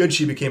 hey, it's good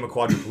she became a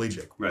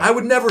quadriplegic? Right. I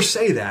would never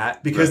say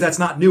that because that's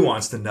not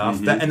nuanced enough.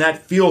 Mm-hmm.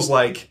 That feels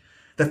like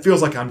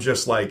I'm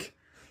just like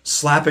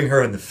slapping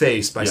her in the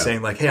face by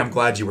saying like, hey, I'm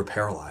glad you were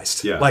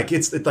paralyzed. Yeah. Like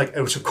it's like,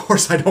 which of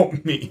course I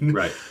don't mean.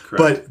 Right.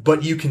 Correct.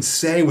 But you can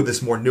say with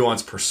this more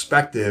nuanced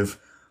perspective,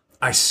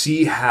 I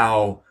see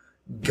how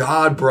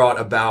God brought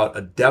about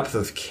a depth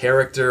of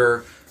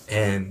character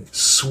and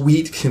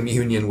sweet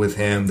communion with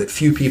him that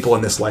few people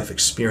in this life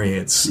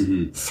experience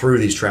through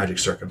these tragic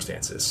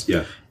circumstances.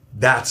 Yeah.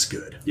 That's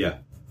good. Yeah.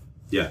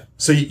 Yeah.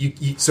 So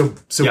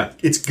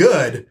it's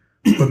good,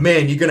 but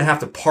man, you're going to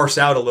have to parse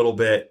out a little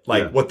bit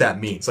what that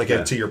means,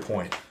 to your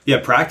point. Yeah.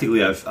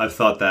 Practically, I've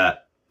thought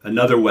that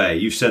another way.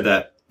 You've said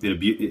that,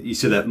 you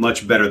said that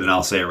much better than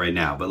I'll say it right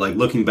now. But like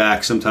looking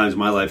back sometimes in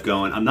my life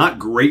going, I'm not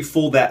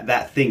grateful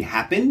that thing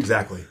happened.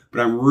 Exactly.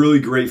 But I'm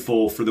really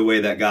grateful for the way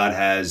that God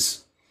has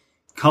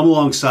come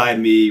alongside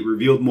me,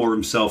 revealed more of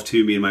himself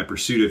to me in my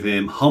pursuit of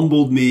him,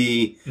 humbled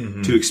me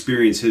to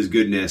experience his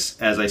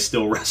goodness as I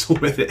still wrestle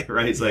with it,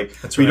 right? It's like,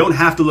 you don't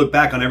have to look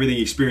back on everything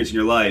you experience in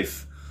your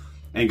life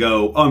and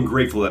go, oh, I'm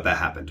grateful that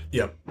happened.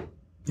 Yep.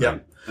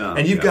 Yep.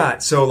 And you've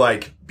got, so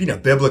like,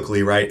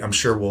 biblically, right? I'm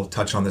sure we'll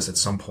touch on this at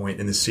some point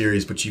in this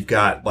series, but you've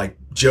got like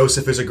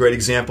Joseph is a great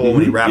example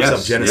when he wraps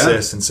up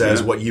Genesis and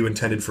says, what you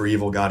intended for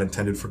evil, God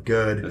intended for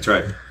good. That's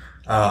right.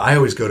 I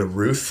always go to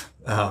Ruth.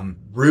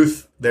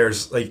 Ruth,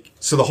 there's like,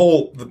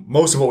 so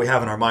most of what we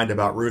have in our mind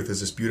about Ruth is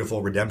this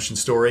beautiful redemption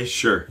story.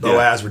 Sure.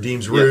 Boaz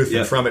redeems Ruth,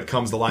 and from it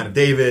comes the line of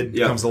David,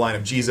 comes the line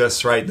of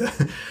Jesus, right?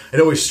 It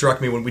always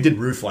struck me when we did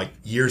Ruth like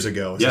years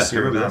ago. I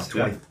remember that.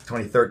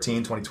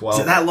 2013, 2012.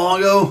 Is it that long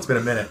ago? It's been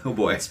a minute. Oh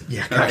boy.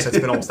 Gosh, that's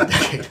been almost a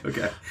decade.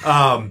 Okay.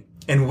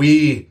 And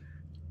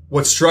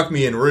what struck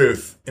me in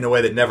Ruth in a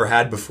way that never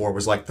had before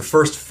was like the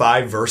first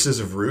 5 verses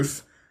of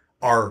Ruth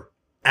are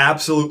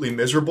absolutely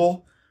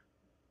miserable.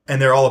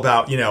 And they're all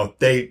about,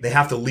 they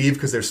have to leave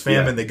because there's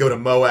famine. Yeah. They go to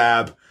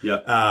Moab.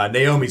 Yeah.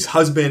 Naomi's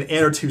husband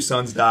and her 2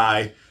 sons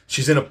die.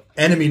 She's in an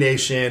enemy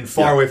nation,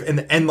 far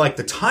away. And like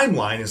the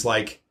timeline is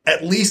like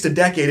at least a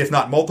decade, if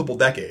not multiple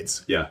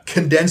decades. Yeah.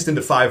 Condensed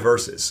into 5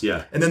 verses.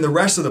 Yeah. And then the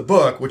rest of the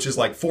book, which is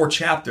like 4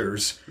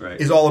 chapters,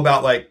 is all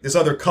about like this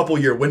other couple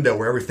year window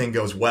where everything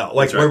goes well.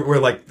 Like where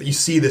like you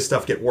see this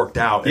stuff get worked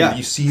out and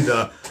you see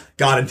the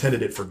God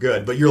intended it for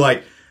good. But you're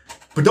like,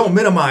 but don't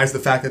minimize the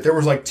fact that there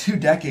was like 2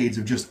 decades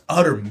of just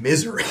utter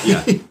misery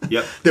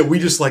that we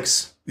just like,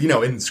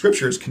 in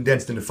scripture is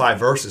condensed into 5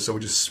 verses. So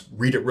we just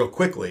read it real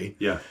quickly.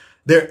 Yeah.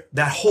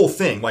 That whole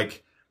thing,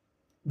 like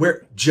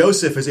where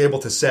Joseph is able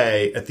to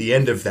say at the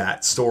end of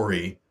that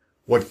story,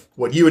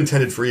 what you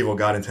intended for evil,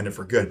 God intended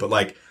for good. But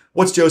like,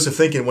 what's Joseph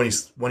thinking when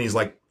he's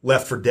like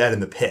left for dead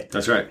in the pit?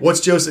 That's right. What's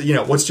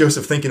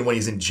Joseph thinking when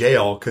he's in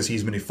jail because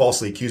he's been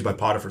falsely accused by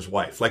Potiphar's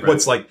wife? Like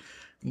what's like,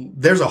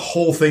 there's a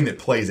whole thing that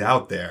plays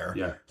out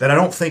there that I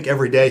don't think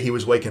every day he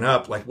was waking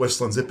up like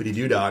whistling Zippity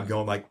Doo Dah and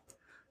going like,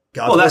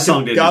 God's well, that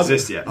song didn't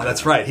exist yet. Oh,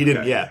 that's right. He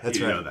didn't. Yeah, that's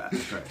right. Know that.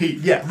 That's right. Hey,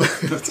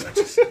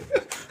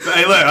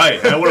 look, I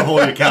don't want to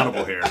hold you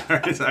accountable here.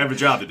 I have a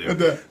job to do.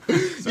 But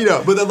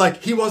then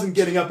like he wasn't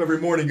getting up every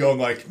morning going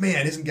like,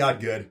 man, isn't God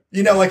good?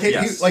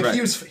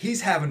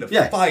 He's having to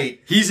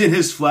fight. He's in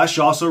his flesh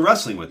also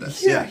wrestling with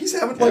this. Yeah, he's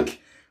having like.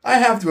 I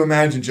have to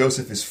imagine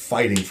Joseph is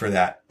fighting for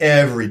that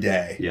every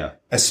day. Yeah.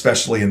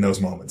 Especially in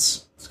those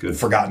moments. It's good.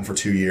 Forgotten for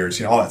 2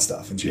 years, all that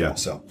stuff in jail.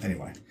 So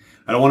anyway.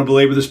 I don't want to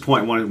belabor this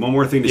point. One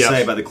more thing to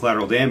say about the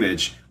collateral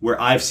damage where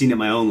I've seen it in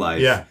my own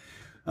life. Yeah.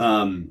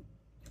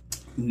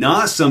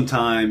 Not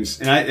sometimes,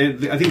 and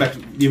I think back to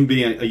even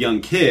being a young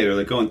kid or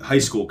like going to high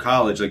school,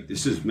 college, like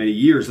this is many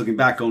years looking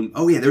back going,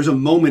 oh yeah, there's a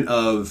moment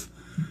of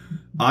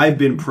I've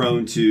been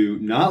prone to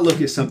not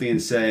look at something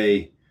and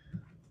say,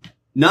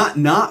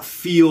 not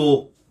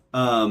feel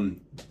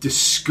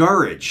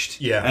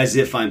discouraged as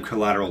if I'm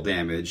collateral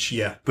damage,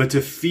 but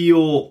to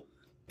feel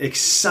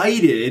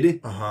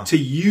excited to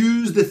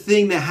use the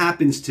thing that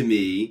happens to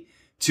me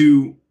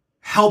to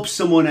help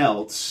someone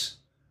else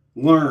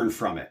learn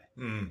from it.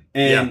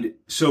 And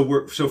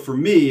so for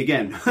me,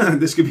 again,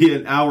 this could be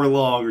an hour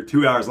long or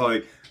 2 hours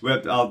long.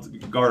 I'll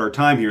guard our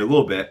time here a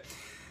little bit.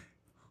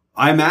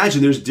 I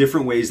imagine there's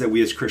different ways that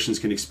we as Christians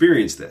can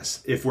experience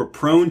this. If we're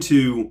prone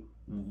to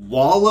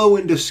wallow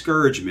in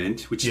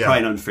discouragement, which is probably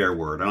an unfair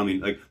word. I don't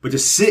mean but to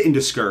sit in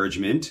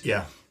discouragement,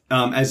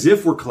 as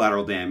if we're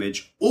collateral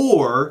damage,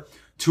 or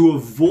to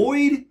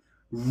avoid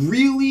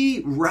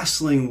really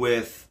wrestling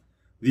with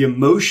the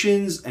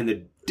emotions and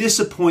the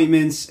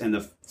disappointments and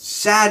the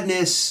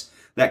sadness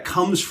that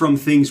comes from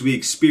things we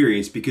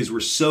experience because we're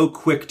so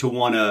quick to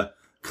want to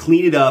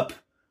clean it up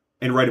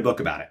and write a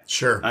book about it.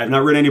 Sure. I've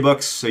not written any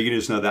books, so you can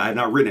just know that I've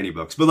not written any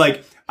books. But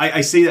like,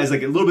 I say that as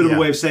like a little bit of a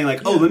way of saying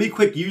like, let me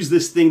quick use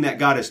this thing that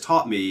God has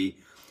taught me,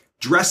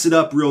 dress it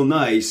up real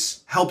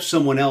nice, help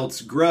someone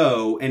else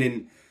grow,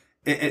 and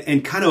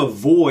kind of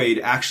avoid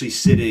actually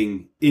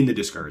sitting in the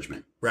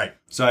discouragement. Right.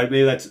 So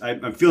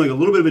I'm feeling a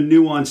little bit of a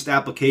nuanced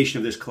application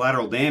of this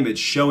collateral damage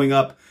showing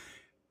up.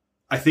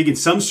 I think in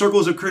some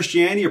circles of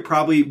Christianity, or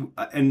probably,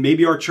 and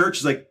maybe our church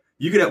is like,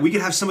 we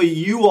could have some of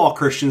you all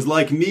Christians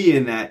like me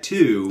in that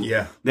too.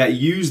 Yeah. That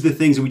use the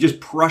things and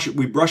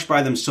we brush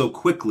by them so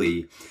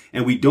quickly,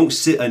 and we don't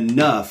sit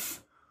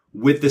enough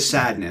with the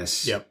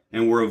sadness. Yep.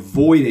 And we're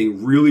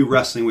avoiding really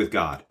wrestling with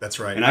God. That's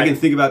right. And I can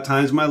think about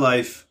times in my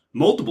life,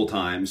 multiple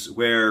times,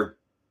 where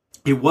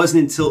it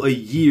wasn't until a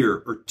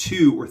year or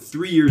 2 or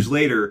 3 years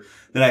later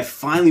that I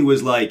finally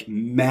was like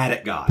mad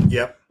at God.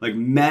 Yep. Like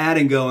mad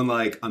and going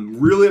like, I'm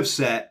really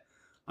upset.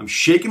 I'm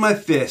shaking my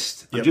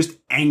fist. I'm just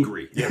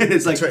angry. Yep. And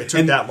it's like, It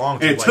took that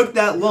long. And it took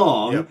that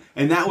long.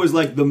 And that was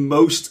like the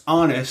most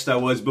honest I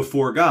was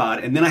before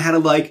God. And then I had to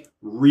like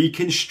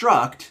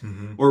reconstruct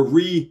or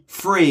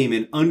reframe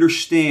and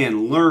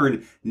understand,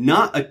 learn,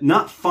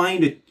 not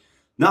find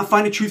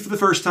a truth for the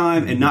first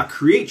time and not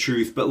create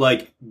truth, but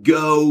like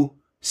go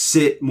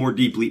sit more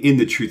deeply in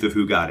the truth of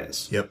who God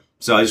is. Yep.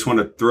 So I just want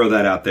to throw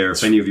that out there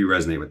if any of you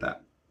resonate with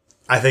that.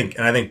 I think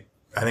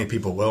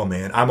people will,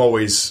 man. I'm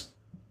always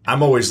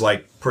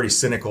like pretty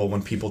cynical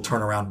when people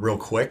turn around real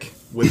quick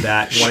with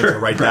that,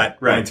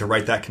 wanting to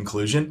write that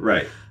conclusion.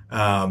 Right.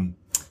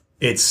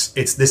 This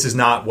is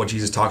not what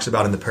Jesus talks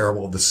about in the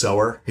parable of the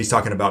sower. He's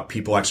talking about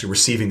people actually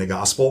receiving the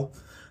gospel.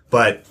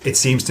 But it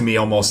seems to me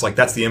almost like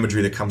that's the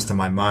imagery that comes to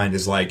my mind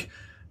is like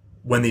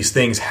when these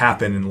things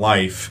happen in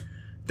life,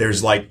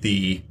 there's like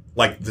the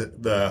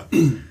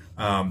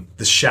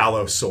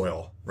shallow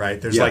soil,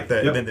 right? There's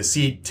then the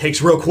seed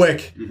takes real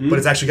quick, but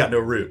it's actually got no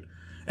root.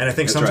 And I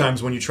think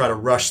sometimes when you try to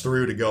rush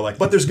through to go like,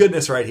 but there's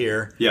goodness right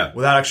here,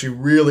 without actually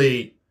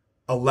really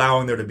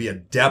allowing there to be a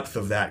depth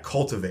of that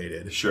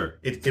cultivated,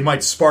 it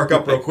might spark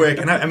up real quick.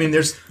 And I mean,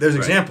 there's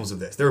examples of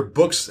this. There are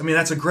books. I mean,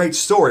 that's a great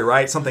story,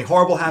 right? Something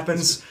horrible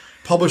happens.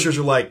 Publishers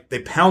are like, they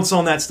pounce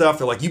on that stuff.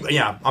 They're like,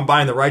 I'm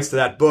buying the rights to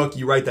that book.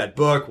 You write that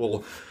book.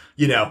 Well,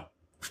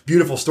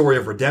 beautiful story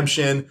of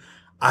redemption.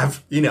 I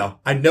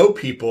know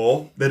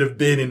people that have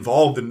been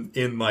involved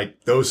in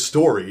like those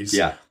stories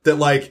that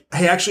like,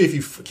 hey, actually, if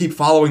you keep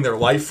following their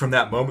life from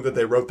that moment that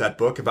they wrote that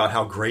book about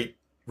how great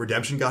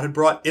redemption God had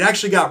brought, it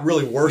actually got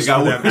really worse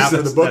for them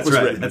after the book was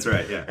written. That's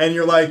right. Yeah. And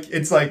you're like,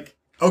 it's like,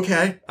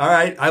 okay, all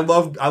right. I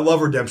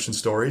love redemption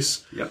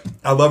stories. Yep.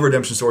 I love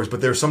redemption stories,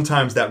 but there's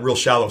sometimes that real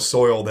shallow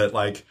soil that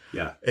like,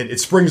 and it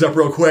springs up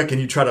real quick and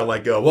you try to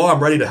like go, well,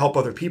 I'm ready to help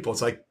other people.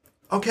 It's like,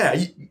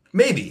 okay,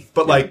 maybe,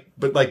 but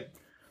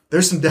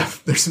there's some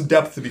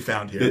depth to be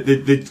found here.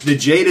 The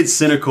jaded,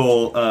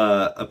 cynical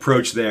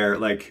approach there,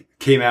 like,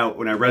 came out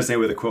when I resonated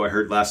with a quote I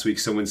heard last week.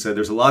 Someone said,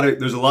 "There's a lot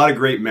of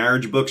great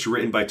marriage books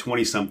written by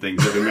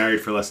 20-somethings that have been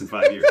married for less than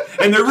 5 years,"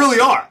 and there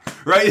really are,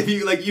 right? If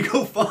you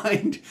go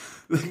find.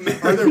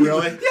 Are there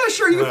really? Yeah,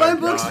 sure. You can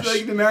find books like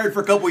you've been married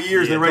for a couple of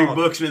years and they're writing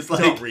books, and it's like,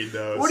 don't read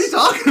those. What are you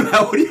talking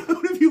about? What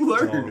have you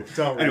learned?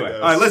 Don't read anyway,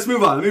 those. all right, let's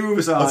move on. Let me move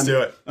us on. Let's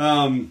do it.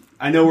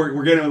 I know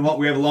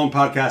we have a long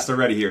podcast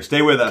already here.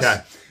 Stay with us.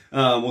 Okay.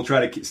 We'll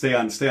try to stay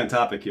on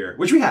topic here,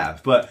 which we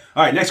have. But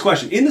all right, next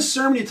question. In the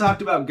sermon, you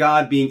talked about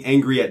God being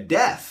angry at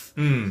death,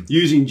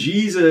 using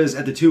Jesus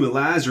at the tomb of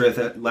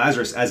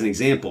Lazarus as an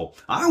example.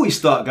 I always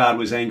thought God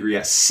was angry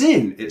at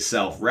sin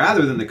itself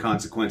rather than the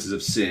consequences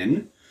of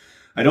sin.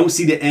 I don't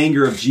see the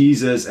anger of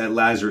Jesus at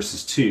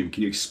Lazarus' tomb.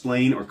 Can you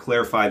explain or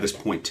clarify this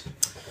point?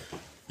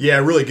 Yeah,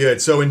 really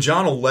good. So in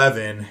John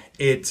 11,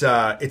 it's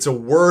a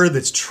word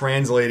that's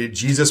translated,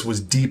 Jesus was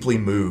deeply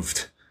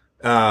moved.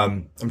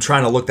 I'm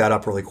trying to look that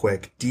up really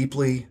quick.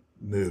 Deeply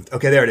moved.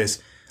 Okay, there it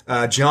is.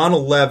 John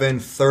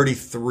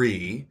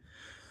 11:33.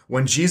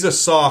 When Jesus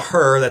saw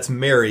her, that's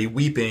Mary,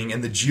 weeping,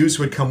 and the Jews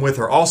who had come with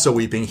her also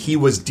weeping, he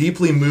was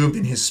deeply moved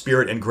in his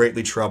spirit and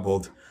greatly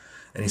troubled.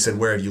 And he said,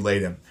 where have you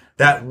laid him?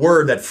 That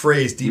word, that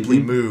phrase, deeply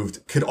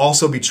moved, could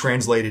also be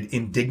translated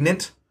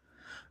indignant.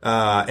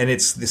 And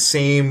it's the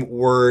same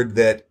word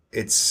that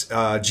it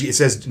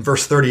says in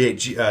verse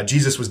 38,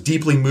 Jesus was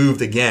deeply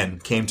moved again,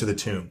 came to the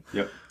tomb.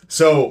 Yep.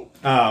 So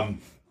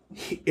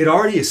it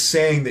already is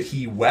saying that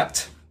he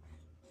wept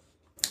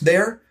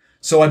there.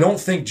 So I don't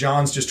think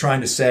John's just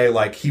trying to say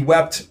like he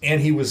wept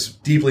and he was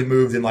deeply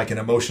moved in like an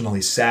emotionally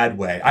sad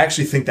way. I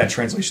actually think that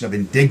translation of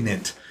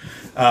indignant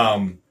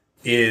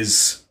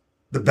is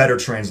the better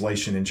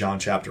translation in John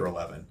chapter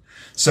 11.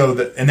 So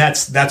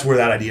that's where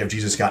that idea of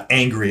Jesus got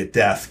angry at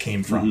death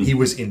came from. Mm-hmm. He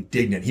was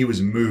indignant. He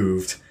was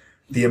moved.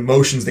 The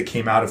emotions that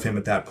came out of him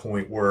at that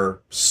point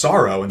were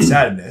sorrow and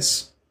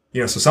sadness.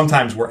 So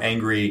sometimes we're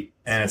angry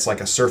and it's like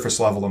a surface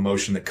level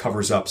emotion that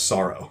covers up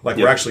sorrow. Like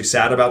we're actually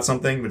sad about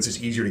something, but it's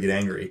just easier to get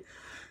angry.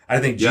 I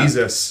think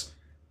Jesus,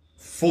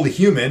 fully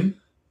human,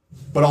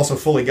 but also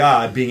fully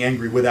God, being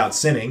angry without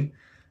sinning,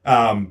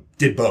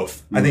 did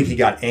both. Mm-hmm. I think he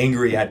got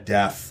angry at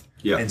death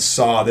and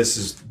saw this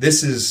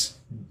is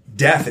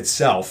death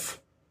itself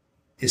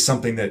is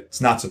something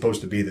that's not supposed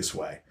to be this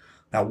way.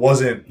 That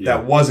wasn't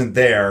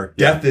there.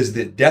 Yeah.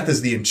 Death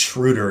is the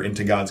intruder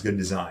into God's good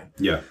design.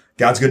 Yeah.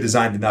 God's good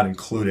design did not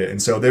include it.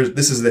 And so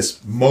this is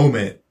this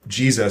moment,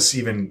 Jesus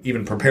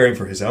even preparing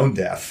for his own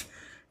death,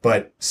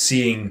 but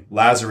seeing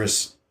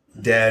Lazarus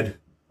dead,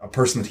 a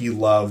person that he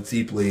loved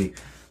deeply,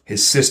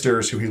 his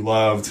sisters who he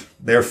loved,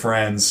 their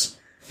friends,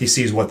 he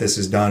sees what this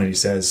has done and he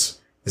says,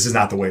 this is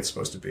not the way it's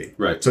supposed to be.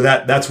 Right. So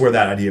that's where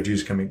that idea of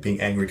Jesus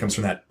being angry comes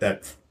from,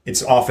 that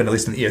it's often, at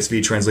least in the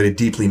ESV, translated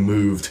deeply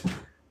moved.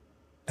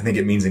 I think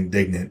it means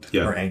indignant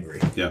or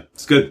angry. Yeah,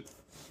 it's good.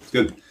 It's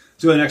good.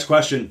 So the next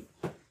question.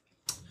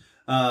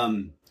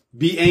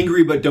 Be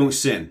angry, but don't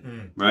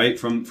sin, right?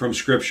 From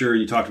scripture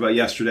you talked about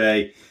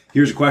yesterday.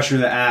 Here's a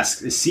question that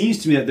asks, it seems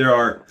to me that there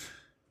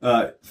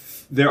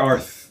are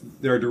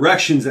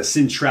directions that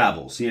sin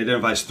travels. He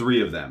identifies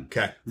 3 of them.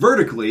 Okay.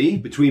 Vertically,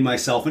 between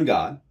myself and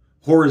God.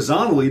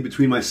 Horizontally,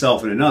 between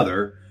myself and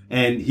another.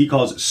 And he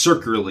calls it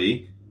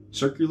circularly.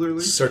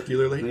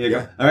 Circularly. There you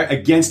go. All right.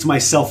 Against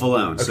myself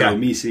alone. Okay. So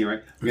me sinning,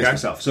 right? Against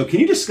myself. So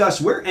can you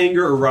discuss where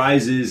anger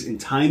arises in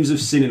times of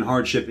sin and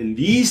hardship in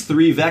these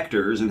 3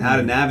 vectors and how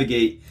to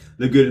navigate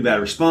the good and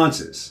bad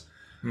responses?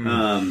 And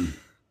I'm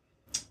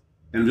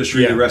just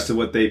reading the rest of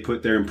what they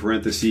put there in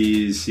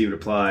parentheses, see what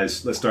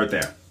applies. Let's start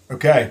there.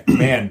 Okay,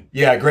 man.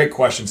 Yeah, great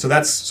question. So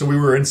we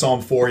were in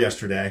Psalm 4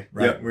 yesterday,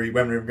 right? Yep.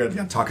 We're going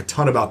to talk a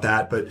ton about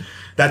that, but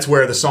that's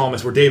where the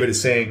psalmist, where David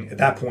is saying at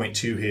that point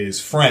to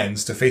his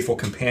friends, to faithful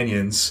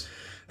companions,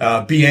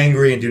 be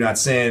angry and do not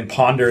sin,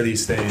 ponder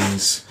these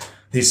things.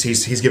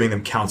 He's giving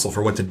them counsel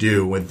for what to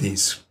do with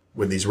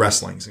these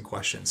wrestlings and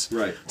questions.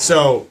 Right.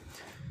 So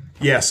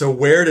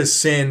where does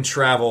sin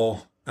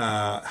travel,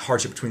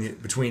 hardship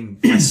between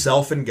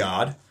myself and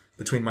God,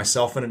 between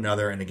myself and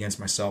another, and against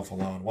myself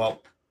alone?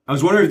 Well, I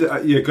was wondering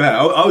if go ahead.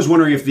 I was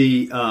wondering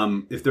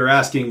if they're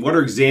asking what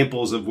are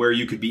examples of where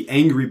you could be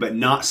angry but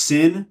not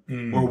sin,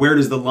 or where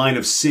does the line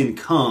of sin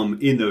come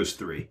in those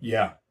 3?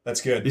 Yeah, that's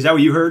good. Is that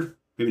what you heard?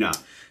 Maybe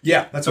not.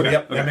 Yeah, that's okay.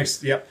 Yep, okay. That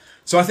makes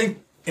So I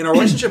think in our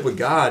relationship with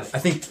God, I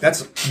think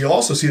you'll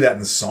also see that in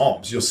the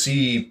Psalms. You'll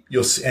see,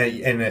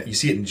 and you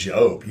see it in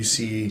Job. You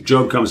see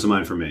Job comes to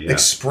mind for me. Yeah.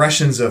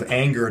 Expressions of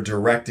anger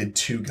directed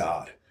to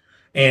God,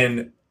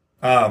 and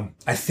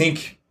I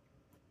think,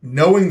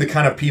 knowing the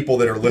kind of people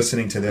that are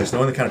listening to this,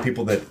 knowing the kind of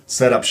people that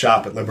set up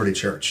shop at Liberty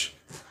Church,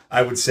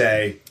 I would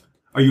say,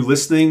 are you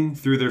listening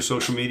through their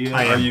social media?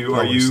 I am. No.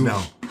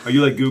 Are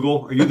you like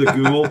Google? Are you the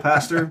Google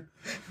pastor?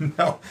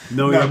 No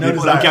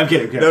desire. Okay, I'm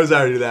kidding. Okay. No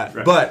desire to do that.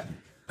 Right. But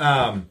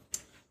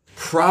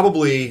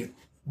probably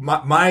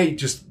my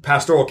just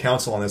pastoral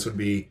counsel on this would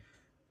be,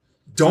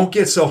 don't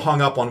get so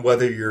hung up on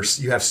whether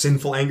you have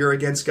sinful anger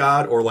against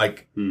God or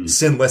like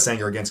sinless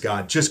anger against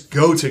God. Just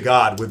go to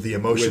God with the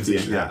emotions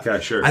that you have.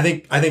 Okay, sure. I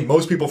think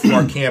most people from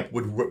our camp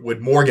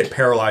would more get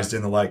paralyzed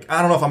in the like,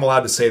 I don't know if I'm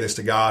allowed to say this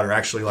to God or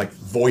actually like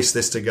voice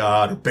this to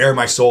God or bare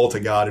my soul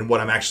to God and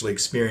what I'm actually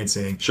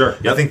experiencing. Sure.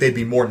 Yep. I think they'd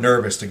be more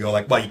nervous to go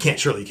like, well, you can't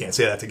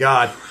say that to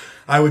God.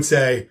 I would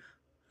say,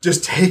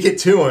 just take it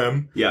to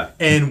him. Yeah.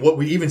 And what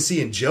we even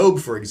see in Job,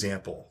 for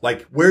example,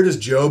 like where does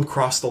Job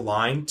cross the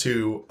line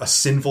to a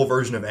sinful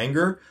version of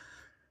anger?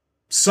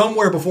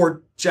 Somewhere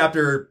before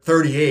chapter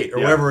 38 or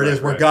wherever it is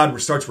where God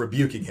starts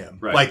rebuking him.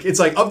 Right. Like it's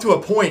like up to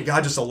a point,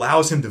 God just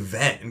allows him to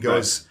vent and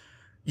goes,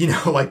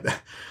 like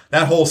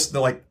that whole,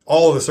 like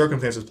all of the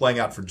circumstances playing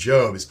out for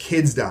Job, his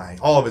kids dying,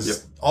 all of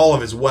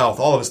his wealth,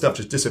 all of his stuff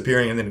just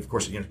disappearing. And then of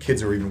course,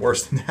 kids are even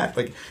worse than that,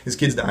 like his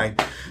kids dying.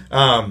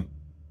 And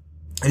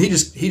he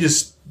just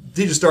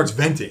starts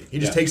venting. He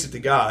just takes it to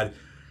God.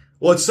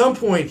 Well, at some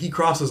point he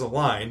crosses a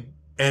line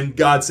and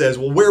God says,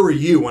 well, where were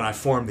you when I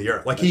formed the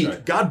earth?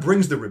 Like God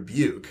brings the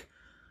rebuke.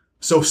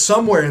 So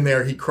somewhere in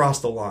there he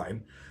crossed the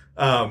line.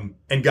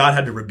 And God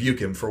had to rebuke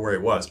him for where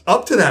it was.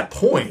 Up to that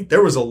point,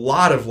 there was a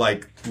lot of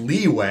like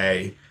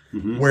leeway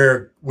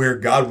where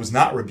God was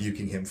not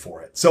rebuking him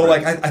for it. So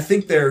like I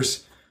think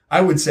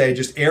I would say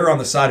just err on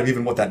the side of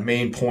even what that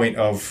main point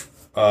of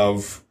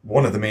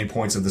one of the main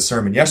points of the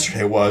sermon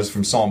yesterday was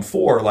from Psalm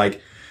 4.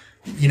 Like,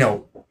 you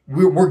know,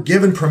 we're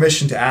given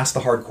permission to ask the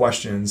hard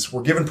questions.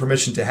 We're given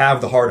permission to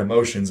have the hard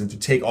emotions and to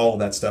take all of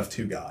that stuff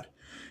to God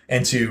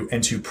and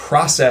to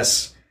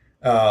process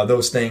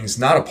those things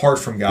not apart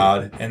from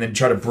God and then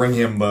try to bring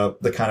him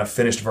the kind of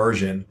finished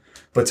version,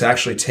 but to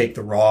actually take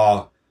the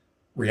raw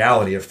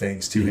reality of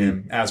things to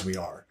him as we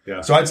are.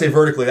 Yeah. So I'd say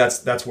vertically,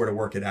 that's where to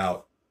work it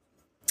out.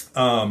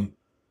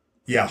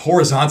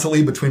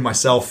 Horizontally between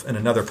myself and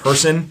another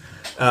person.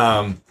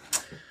 I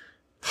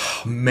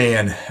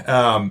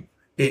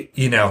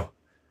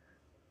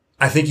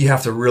think you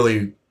have to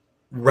really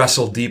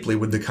wrestle deeply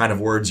with the kind of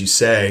words you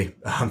say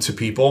to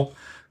people.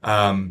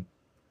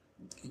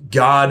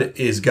 God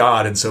is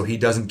God, and so he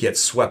doesn't get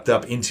swept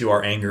up into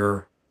our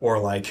anger or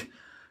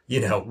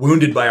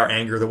wounded by our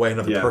anger the way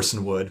another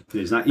person would.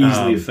 He's not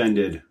easily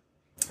offended.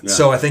 Yeah.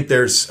 So I think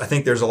there's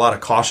a lot of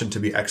caution to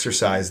be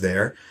exercised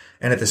there.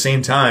 And at the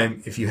same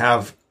time, if you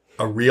have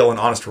a real and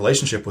honest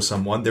relationship with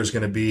someone, there's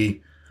going to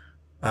be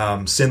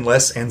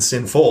sinless and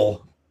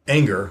sinful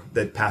anger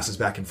that passes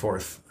back and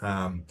forth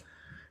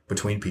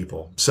between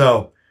people.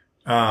 So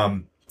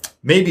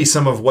maybe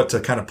some of what to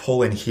kind of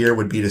pull in here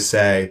would be to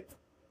say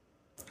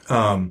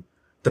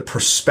the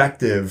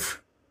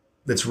perspective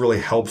that's really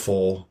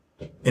helpful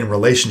in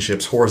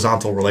relationships,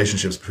 horizontal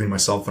relationships between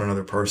myself and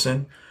another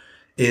person,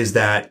 is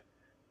that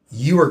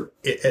you are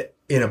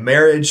in a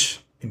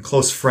marriage, in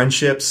close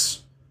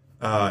friendships,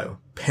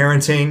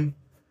 parenting,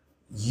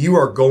 you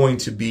are going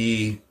to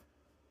be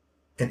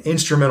an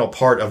instrumental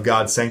part of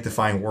God's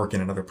sanctifying work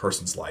in another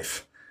person's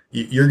life.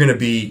 That's going to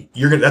be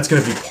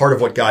part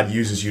of what God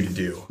uses you to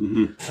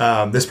do.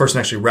 This person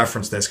actually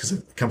referenced this because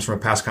it comes from a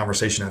past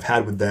conversation I've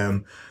had with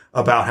them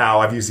about how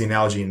I've used the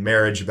analogy in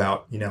marriage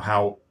about,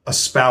 how a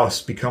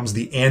spouse becomes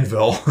the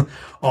anvil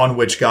on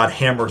which God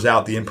hammers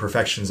out the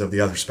imperfections of the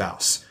other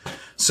spouse.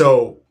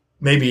 So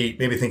maybe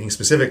thinking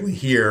specifically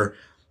here,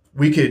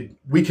 we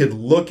could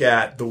look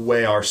at the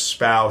way our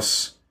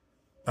spouse,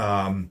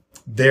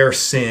 their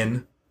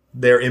sin,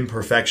 their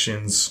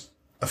imperfections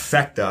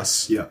affect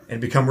us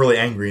and become really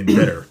angry and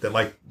bitter. That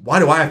like, why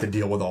do I have to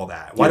deal with all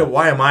that?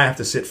 Why am I have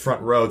to sit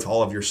front row to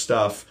all of your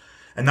stuff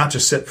and not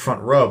just sit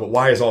front row, but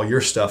why is all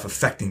your stuff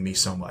affecting me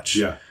so much?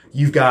 Yeah.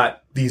 You've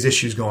got these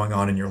issues going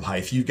on in your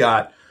life. You've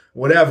got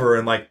whatever.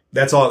 And like,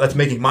 that's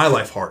making my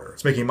life harder.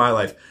 It's making my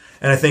life.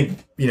 And I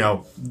think,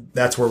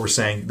 that's where we're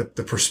saying the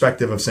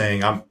perspective of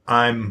saying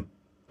I'm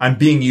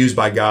being used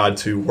by God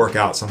to work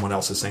out someone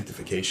else's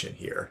sanctification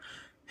here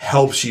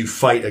helps you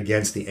fight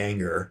against the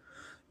anger.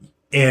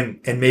 And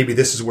maybe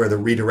this is where the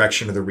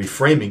redirection or the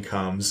reframing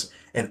comes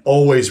and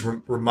always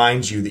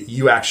reminds you that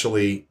you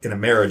actually, in a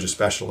marriage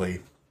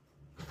especially,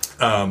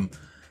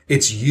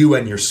 it's you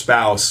and your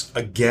spouse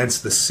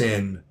against the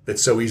sin that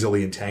so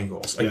easily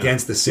entangles,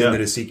 against the sin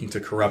that is seeking to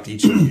corrupt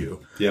each of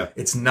you.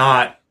 It's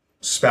not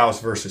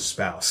spouse versus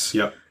spouse.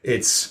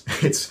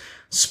 It's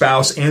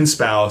spouse and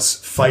spouse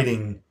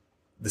fighting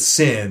the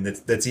sin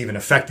that's even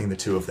affecting the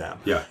two of them.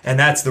 And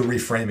that's the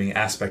reframing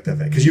aspect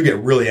of it. Because you get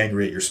really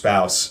angry at your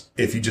spouse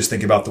if you just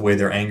think about the way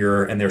their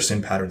anger and their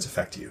sin patterns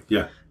affect you.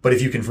 But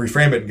if you can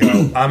reframe it and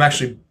go, I'm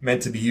actually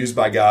meant to be used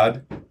by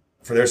God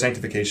for their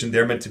sanctification.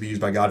 They're meant to be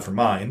used by God for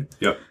mine.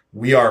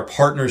 We are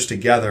partners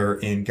together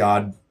in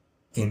God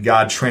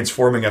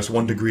transforming us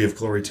one degree of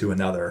glory to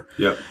another.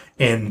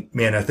 And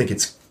man, I think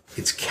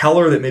it's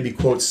Keller that maybe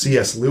quotes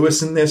C.S.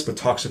 Lewis in this, but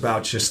talks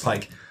about just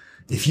like,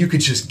 if you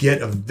could just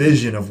get a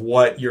vision of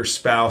what your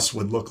spouse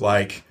would look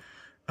like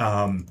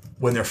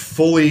when they're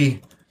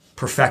fully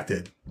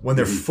perfected, when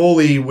they're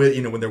fully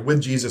when they're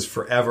with Jesus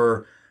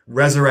forever,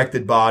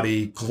 resurrected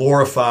body,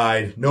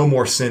 glorified, no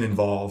more sin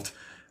involved.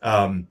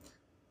 And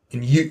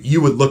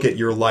you would look at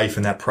your life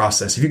in that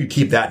process. If you could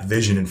keep that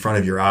vision in front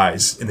of your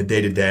eyes in the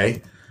day to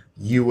day,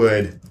 you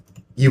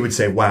would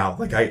say, wow,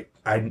 like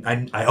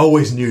I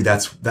always knew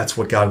that's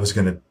what God was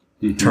going to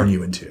turn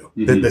you into,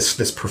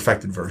 this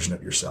perfected version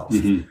of yourself.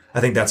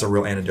 I think that's a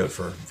real antidote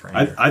for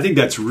anger. I think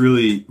that's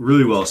really,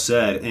 really well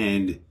said.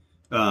 And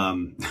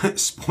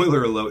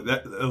spoiler alert,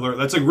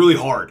 that's like really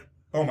hard.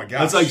 Oh my gosh.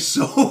 That's like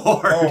so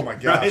hard. Oh my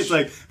gosh. Right? It's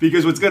like,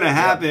 because what's going to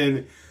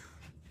happen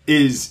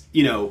is,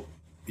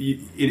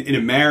 in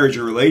a marriage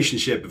or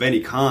relationship of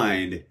any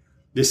kind,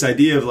 this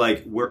idea of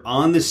like, we're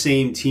on the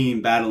same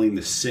team battling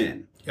the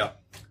sin.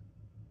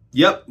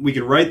 Yep, we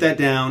can write that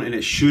down, and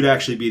it should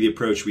actually be the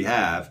approach we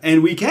have.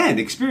 And we can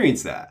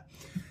experience that.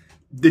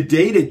 The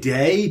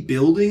day-to-day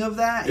building of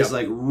that is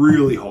like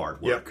really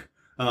hard work.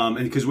 And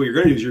because what you're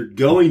going to do is you're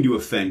going to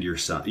offend your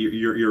son,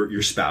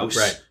 your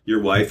spouse,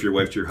 your wife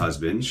to your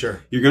husband.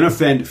 Sure. You're going to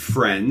offend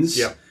friends.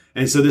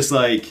 And so this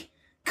like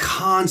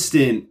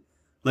constant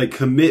like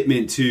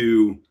commitment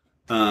to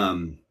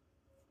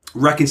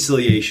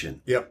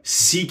reconciliation,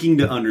 seeking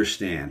to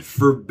understand,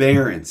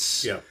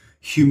 forbearance,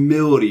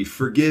 humility,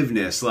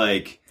 forgiveness,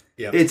 like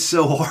it's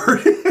so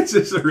hard. It's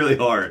just really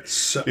hard,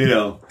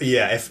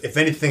 Yeah, if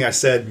anything I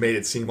said made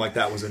it seem like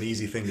that was an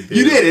easy thing to do.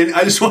 You didn't.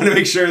 I just want to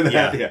make sure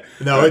that. Yeah.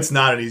 No, it's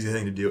not an easy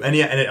thing to do. And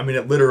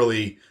it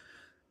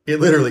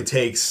literally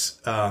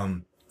takes.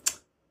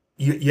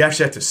 You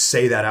actually have to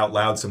say that out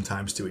loud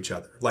sometimes to each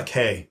other. Like,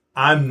 hey,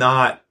 I'm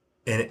not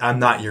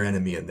your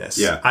enemy in this.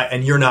 Yeah.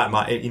 And you're not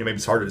my. Maybe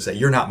it's harder to say.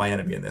 You're not my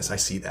enemy in this. I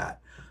see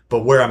that.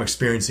 But where I'm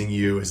experiencing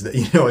you is that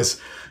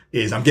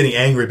is I'm getting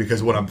angry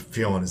because what I'm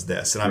feeling is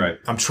this, and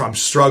I'm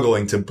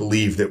struggling to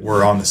believe that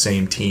we're on the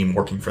same team,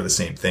 working for the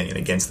same thing and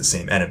against the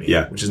same enemy,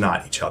 which is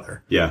not each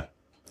other. Yeah.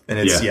 And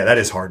that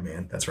is hard,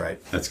 man. That's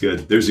right. That's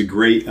good. There's a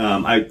great,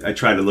 I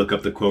tried to look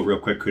up the quote real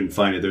quick, couldn't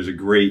find it. There's a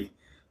great,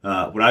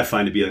 what I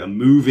find to be like a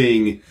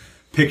moving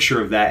picture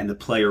of that in the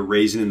play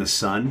Raisin in the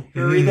Sun.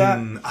 You ever read that?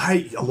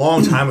 A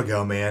long time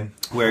ago, man.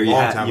 Where you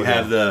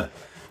have the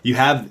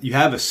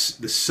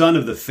son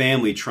of the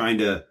family trying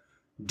to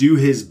do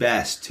his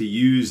best to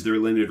use their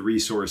limited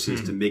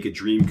resources to make a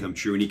dream come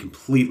true, and he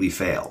completely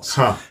fails.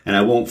 And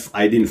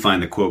I didn't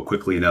find the quote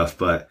quickly enough,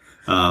 but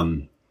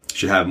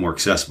should have it more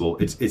accessible.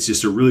 It's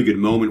just a really good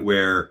moment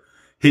where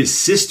his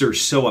sister's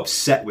so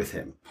upset with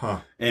him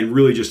and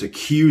really just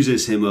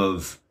accuses him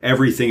of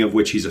everything of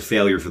which he's a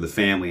failure for the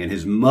family, and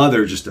his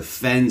mother just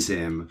defends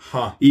him,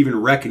 even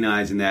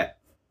recognizing that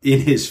in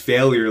his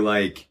failure,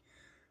 like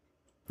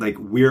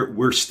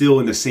we're still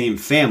in the same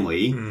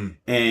family,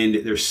 and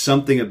there's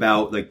something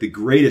about like the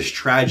greatest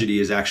tragedy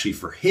is actually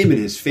for him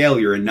and his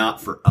failure and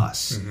not for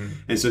us.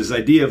 And so this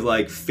idea of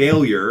like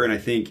failure, and I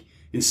think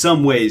in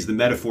some ways the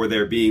metaphor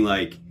there being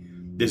like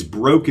this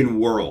broken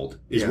world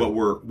is what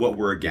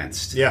we're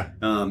against.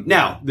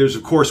 Now there's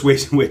of course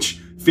ways in which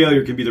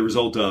failure can be the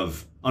result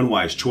of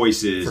unwise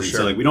choices. For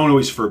sure. So like we don't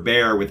always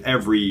forbear with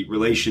every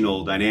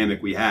relational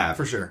dynamic we have.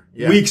 For sure.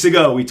 Weeks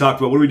ago we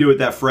talked about what do we do with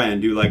that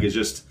friend who like is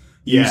just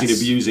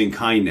abusing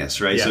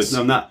kindness, right? Yes.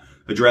 So I'm not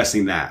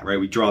addressing that, right?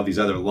 We draw these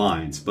other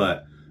lines,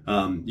 but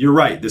you're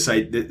right.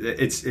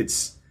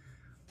 It's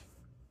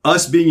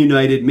us being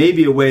united,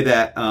 maybe a way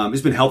that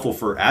has been helpful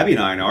for Abby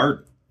and I in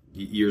our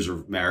years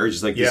of marriage.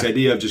 It's like this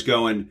idea of just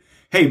going,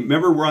 hey,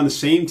 remember we're on the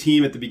same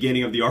team at the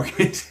beginning of the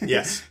argument?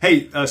 Yes.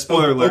 Hey,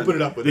 spoiler alert. Open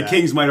it up with the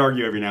Kings might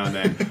argue every now and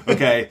then.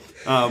 Okay.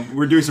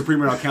 We're doing some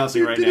premarital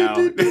counseling right now.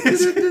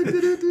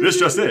 This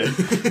just in.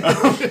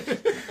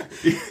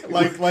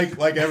 Like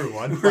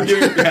everyone.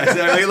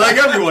 Like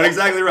everyone,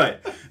 exactly right.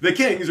 The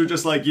Kings are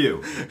just like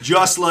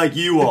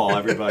you all,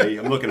 everybody.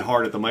 I'm looking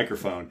hard at the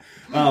microphone.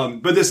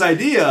 But this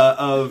idea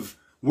of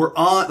we're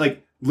on,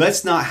 like,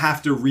 let's not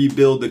have to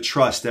rebuild the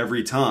trust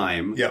every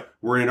time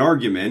we're in an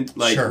argument.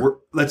 Like,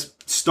 let's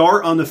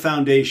start on the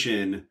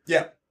foundation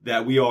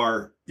that we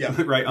are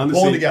right on the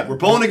same. Together. We're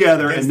pulling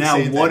together, and now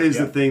what is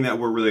the thing that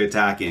we're really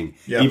attacking?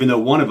 Even though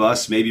one of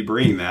us may be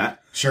bringing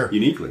that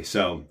uniquely.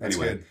 So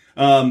anyway.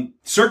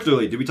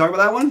 Circularly, did we talk about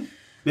that one?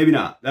 Maybe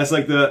not. That's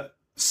like the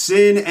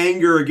sin,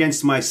 anger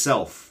against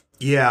myself.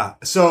 Yeah.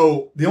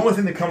 So the only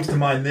thing that comes to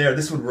mind there,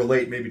 this would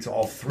relate maybe to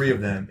all three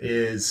of them,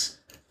 is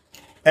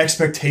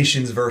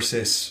expectations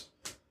versus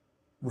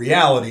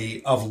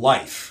reality of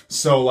life.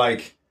 So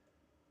like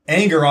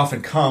anger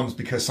often comes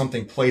because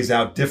something plays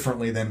out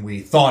differently than we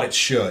thought it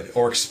should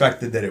or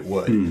expected that it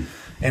would.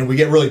 And we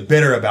get really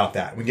bitter about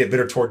that. We get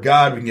bitter toward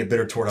God. We can get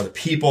bitter toward other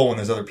people when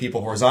there's other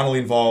people horizontally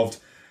involved.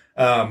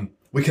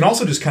 We can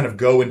also just kind of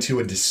go into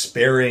a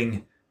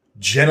despairing,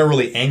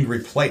 generally angry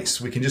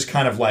place. We can just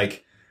kind of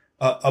like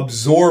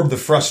absorb the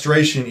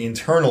frustration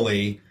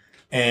internally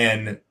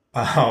and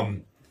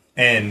probably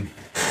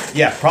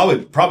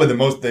the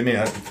most,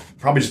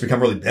 probably just become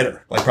really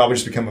bitter. Like probably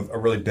just become a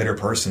really bitter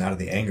person out of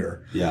the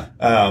anger. Yeah.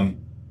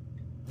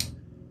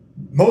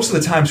 Most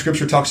of the time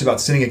scripture talks about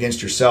sinning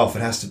against yourself. It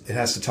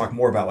has to talk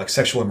more about like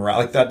sexual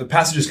immorality. Like that, the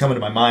passages coming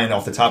to my mind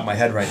off the top of my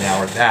head right now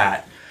are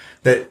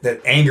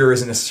that anger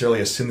isn't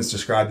necessarily a sin that's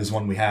described as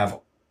one we have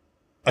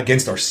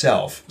against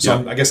ourselves.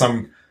 So I guess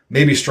I'm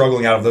maybe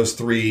struggling out of those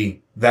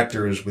three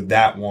vectors with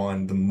that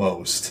one the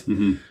most.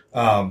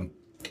 But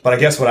I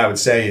guess what I would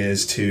say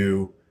is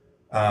to,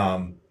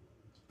 the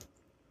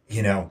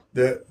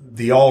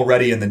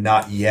already and the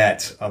not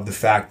yet of the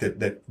fact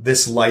that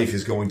this life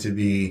is going to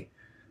be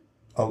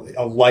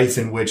a life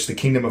in which the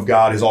kingdom of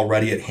God is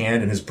already at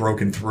hand and has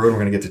broken through, and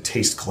we're going to get to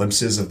taste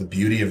glimpses of the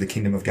beauty of the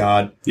kingdom of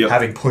God,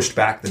 having pushed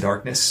back the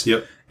darkness.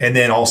 And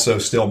then also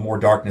still more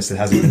darkness that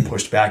hasn't been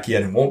pushed back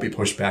yet and won't be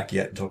pushed back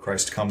yet until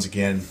Christ comes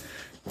again,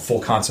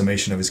 full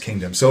consummation of his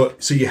kingdom. So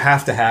you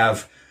have to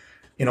have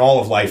in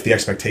all of life the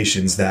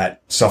expectations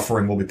that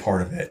suffering will be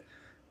part of it.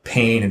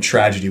 Pain and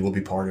tragedy will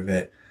be part of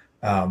it.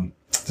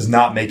 Does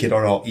not make it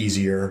at all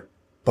easier.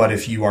 But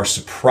if you are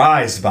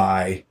surprised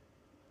by,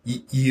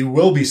 you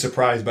will be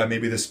surprised by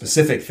maybe the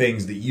specific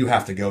things that you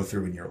have to go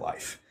through in your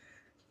life.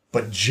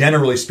 But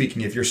generally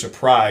speaking, if you're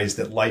surprised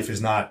that life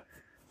is not,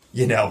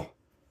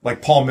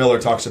 like Paul Miller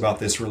talks about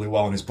this really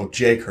well in his book,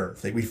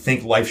 J-Curve, that we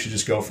think life should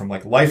just go from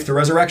like life to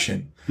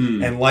resurrection.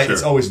 And life,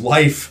 it's always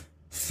life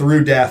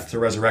through death to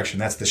resurrection.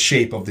 That's the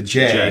shape of the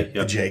J,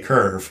 the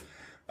J-Curve.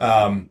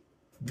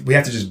 we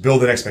have to just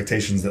build in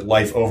expectations that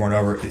life over and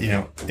over,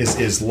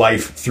 is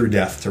life through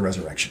death to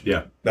resurrection.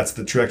 Yeah. That's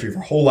the trajectory of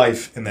our whole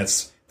life. And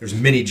there's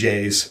many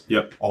J's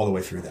all the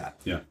way through that.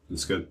 Yeah.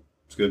 That's good.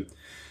 It's good.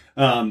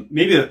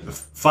 Maybe a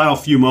final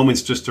few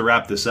moments just to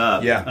wrap this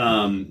up. Yeah.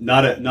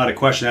 Not a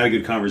question. I had a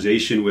good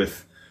conversation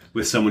with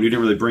someone who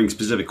didn't really bring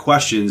specific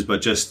questions,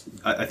 but just,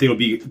 I think it'll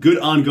be a good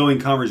ongoing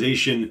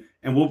conversation.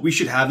 And we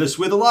should have this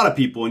with a lot of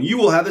people, and you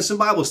will have this in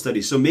Bible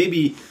study. So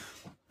maybe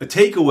a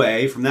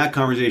takeaway from that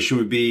conversation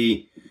would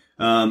be,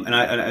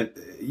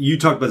 you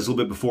talked about this a little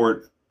bit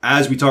before,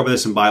 as we talk about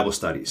this in Bible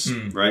studies,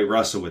 right?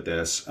 Wrestle with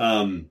this.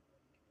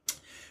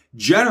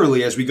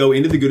 Generally, as we go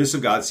into the Goodness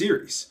of God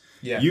series,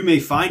 you may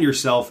find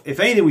yourself, if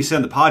anything we said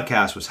in the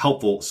podcast was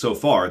helpful so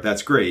far,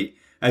 that's great.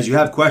 As you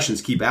have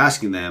questions, keep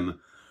asking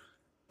them.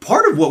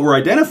 Part of what we're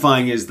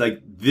identifying is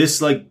this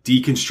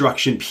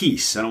deconstruction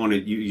piece. I don't want to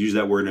use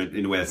that word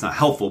in a way that's not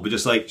helpful, but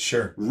just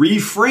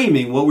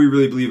reframing what we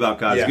really believe about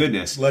God's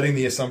goodness. Letting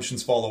the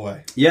assumptions fall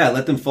away. Yeah,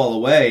 let them fall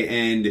away.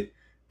 And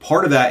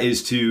part of that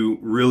is to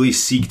really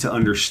seek to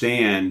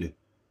understand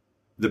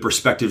the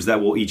perspectives that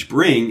we'll each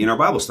bring in our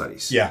Bible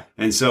studies. Yeah.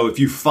 And so if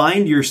you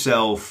find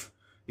yourself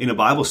in a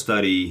Bible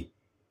study,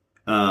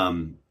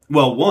 find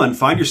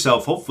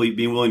yourself hopefully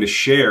being willing to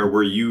share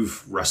where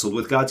you've wrestled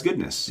with God's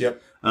goodness.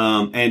 Yep.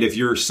 And if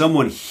you're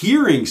someone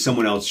hearing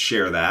someone else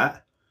share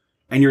that,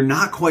 and you're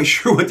not quite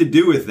sure what to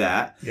do with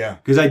that,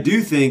 because I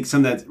do think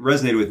something that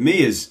resonated with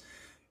me is,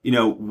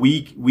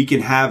 we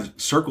can have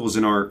circles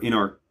in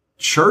our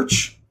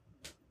church.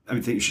 I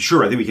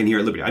think we can here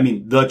at Liberty. I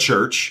mean, the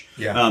church,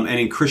 and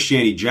in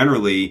Christianity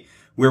generally,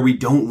 where we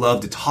don't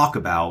love to talk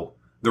about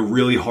the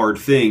really hard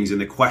things and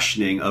the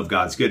questioning of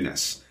God's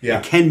goodness. Yeah.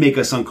 It can make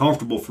us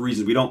uncomfortable for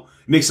reasons it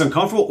makes us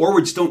uncomfortable, or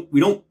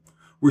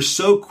we're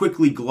so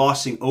quickly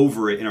glossing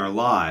over it in our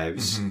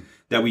lives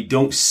that we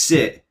don't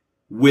sit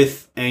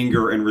with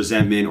anger and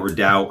resentment or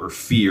doubt or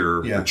fear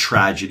or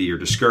tragedy or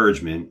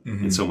discouragement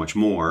and so much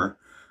more.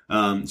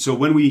 So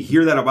when we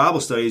hear that in our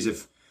Bible studies,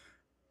 if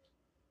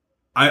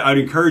I'd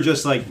encourage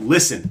us,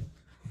 listen,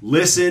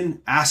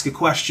 ask a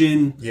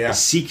question,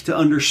 seek to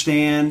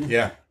understand.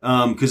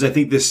 Because I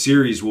think this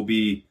series will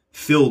be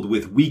filled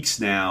with weeks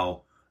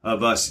now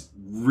of us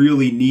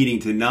really needing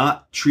to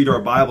not treat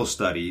our Bible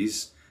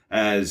studies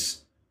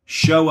as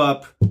show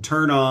up,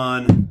 turn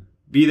on,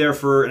 be there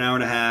for an hour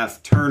and a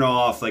half, turn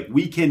off.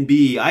 We can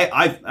be,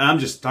 I'm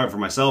just talking for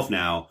myself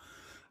now.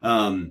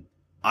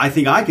 I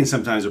think I can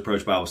sometimes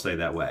approach Bible study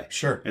that way.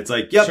 Sure. It's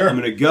I'm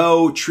going to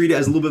go treat it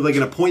as a little bit like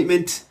an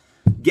appointment,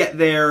 get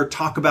there,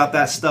 talk about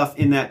that stuff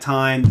in that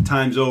time, the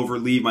time's over,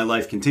 leave, my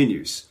life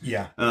continues.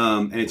 Yeah.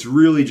 And it's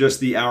really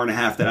just the hour and a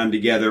half that I'm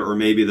together, or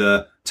maybe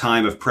the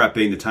time of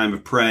prepping, the time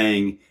of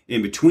praying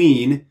in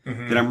between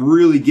that I'm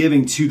really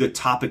giving to the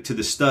topic, to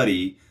the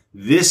study.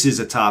 This is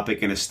a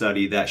topic and a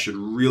study that should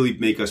really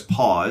make us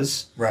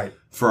pause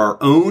for our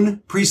own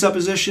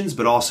presuppositions,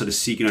 but also to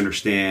seek and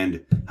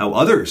understand how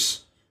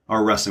others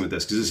are wrestling with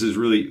this. Because this is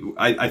really,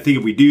 I think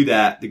if we do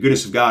that, the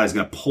goodness of God is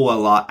going to pull a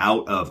lot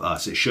out of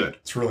us. It should.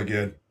 It's really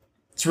good.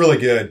 It's really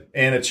good.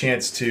 And a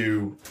chance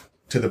to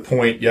the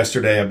point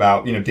yesterday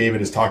about, David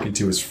is talking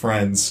to his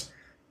friends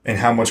and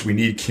how much we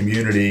need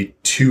community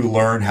to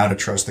learn how to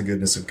trust the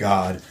goodness of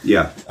God.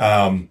 Yeah.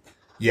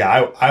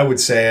 I would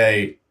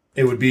say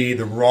it would be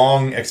the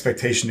wrong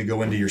expectation to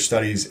go into your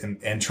studies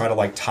and try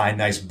to tie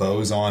nice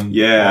bows on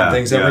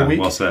things every week.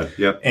 Well said.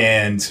 Yep.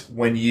 And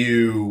when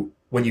you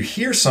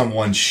hear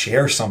someone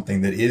share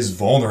something that is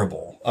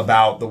vulnerable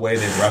about the way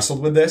they've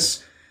wrestled with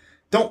this,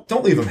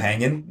 don't leave them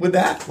hanging with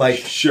that.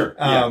 Sure.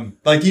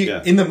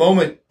 In the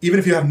moment, even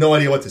if you have no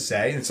idea what to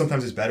say, and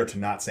sometimes it's better to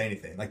not say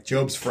anything.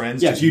 Job's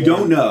friends. Yeah, if you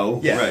don't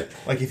know. Yeah.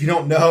 Right. If you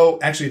don't know,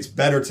 actually it's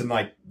better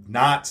to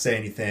not say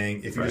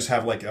anything if you just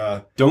have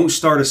don't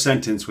start a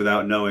sentence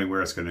without knowing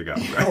where it's going to go.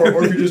 Right?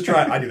 or if you just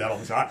try, I do that all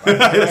the time.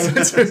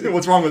 Right?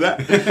 What's wrong with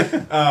that?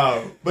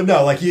 But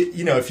no,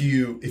 if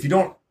you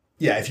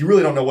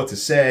really don't know what to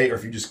say, or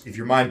if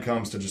your mind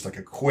comes to just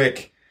a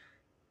quick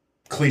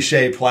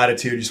cliche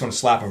platitude, you just want to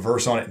slap a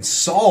verse on it and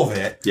solve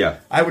it. Yeah.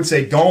 I would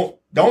say don't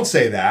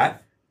say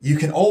that. You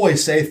can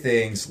always say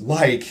things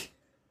like,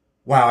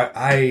 wow,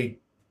 I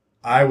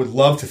would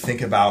love to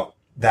think about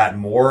that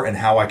more and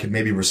how I could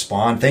maybe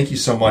respond. Thank you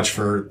so much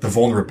for the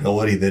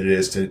vulnerability that it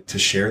is to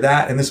share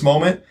that in this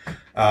moment.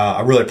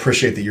 I really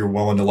appreciate that you're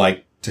willing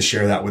to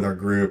share that with our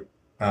group.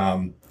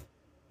 And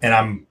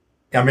I'm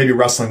maybe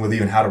wrestling with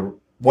even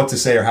what to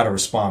say or how to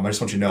respond. But I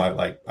just want you to know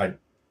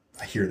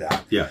I hear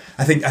that. Yeah.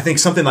 I think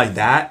something like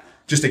that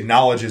just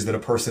acknowledges that a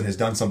person has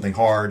done something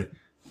hard,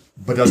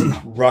 but doesn't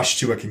rush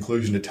to a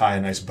conclusion to tie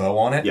a nice bow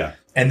on it. Yeah.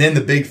 And then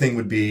the big thing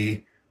would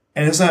be,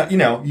 and it's not,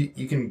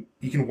 you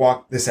can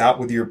walk this out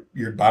with your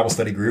Bible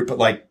study group,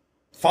 but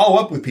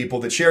follow up with people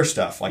that share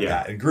stuff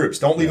that in groups.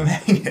 Don't leave them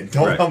hanging.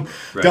 Don't leave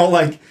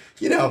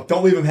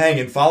them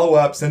hanging. Follow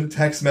up, send a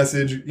text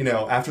message,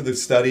 after the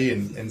study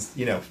and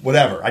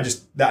whatever. I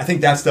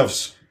think that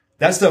stuff's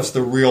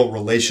the real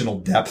relational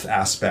depth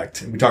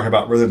aspect. And we talk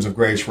about rhythms of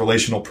grace,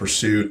 relational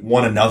pursuit,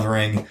 one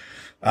anothering.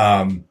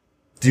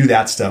 Do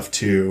that stuff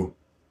too.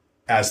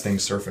 as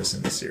things surface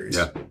in this series.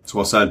 Yeah, it's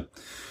well said.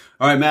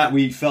 All right, Matt,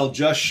 we fell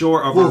just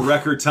short of our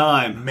record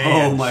time.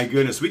 Man. Oh, my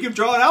goodness. We can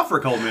draw it out for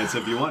a couple minutes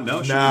if you want. No,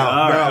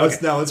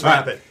 let's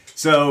wrap it.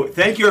 So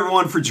thank you,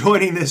 everyone, for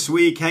joining this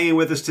week, hanging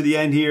with us to the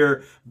end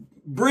here.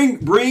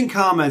 Bring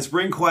comments,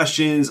 bring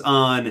questions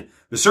on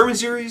the sermon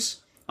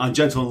series, on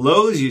Gentle and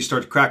Lowly, as you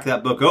start to crack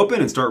that book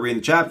open and start reading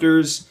the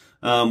chapters.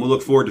 We'll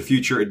look forward to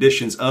future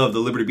editions of the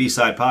Liberty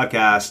B-Side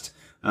podcast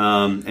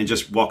and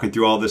just walking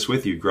through all this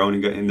with you,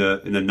 growing in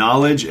the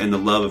knowledge and the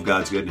love of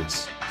God's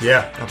goodness.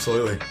 Yeah,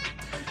 absolutely.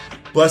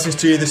 Blessings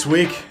to you this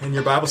week in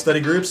your Bible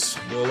study groups.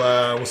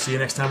 We'll see you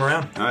next time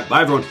around. All right,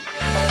 bye, everyone.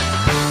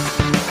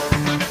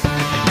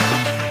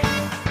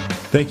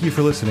 Thank you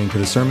for listening to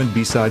the Sermon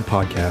B-Side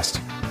podcast.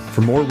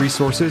 For more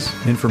resources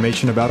and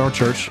information about our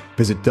church,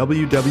 visit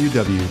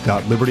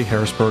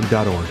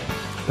www.libertyharrisburg.org.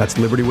 That's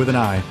Liberty with an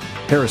I,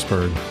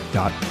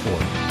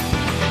 Harrisburg.org.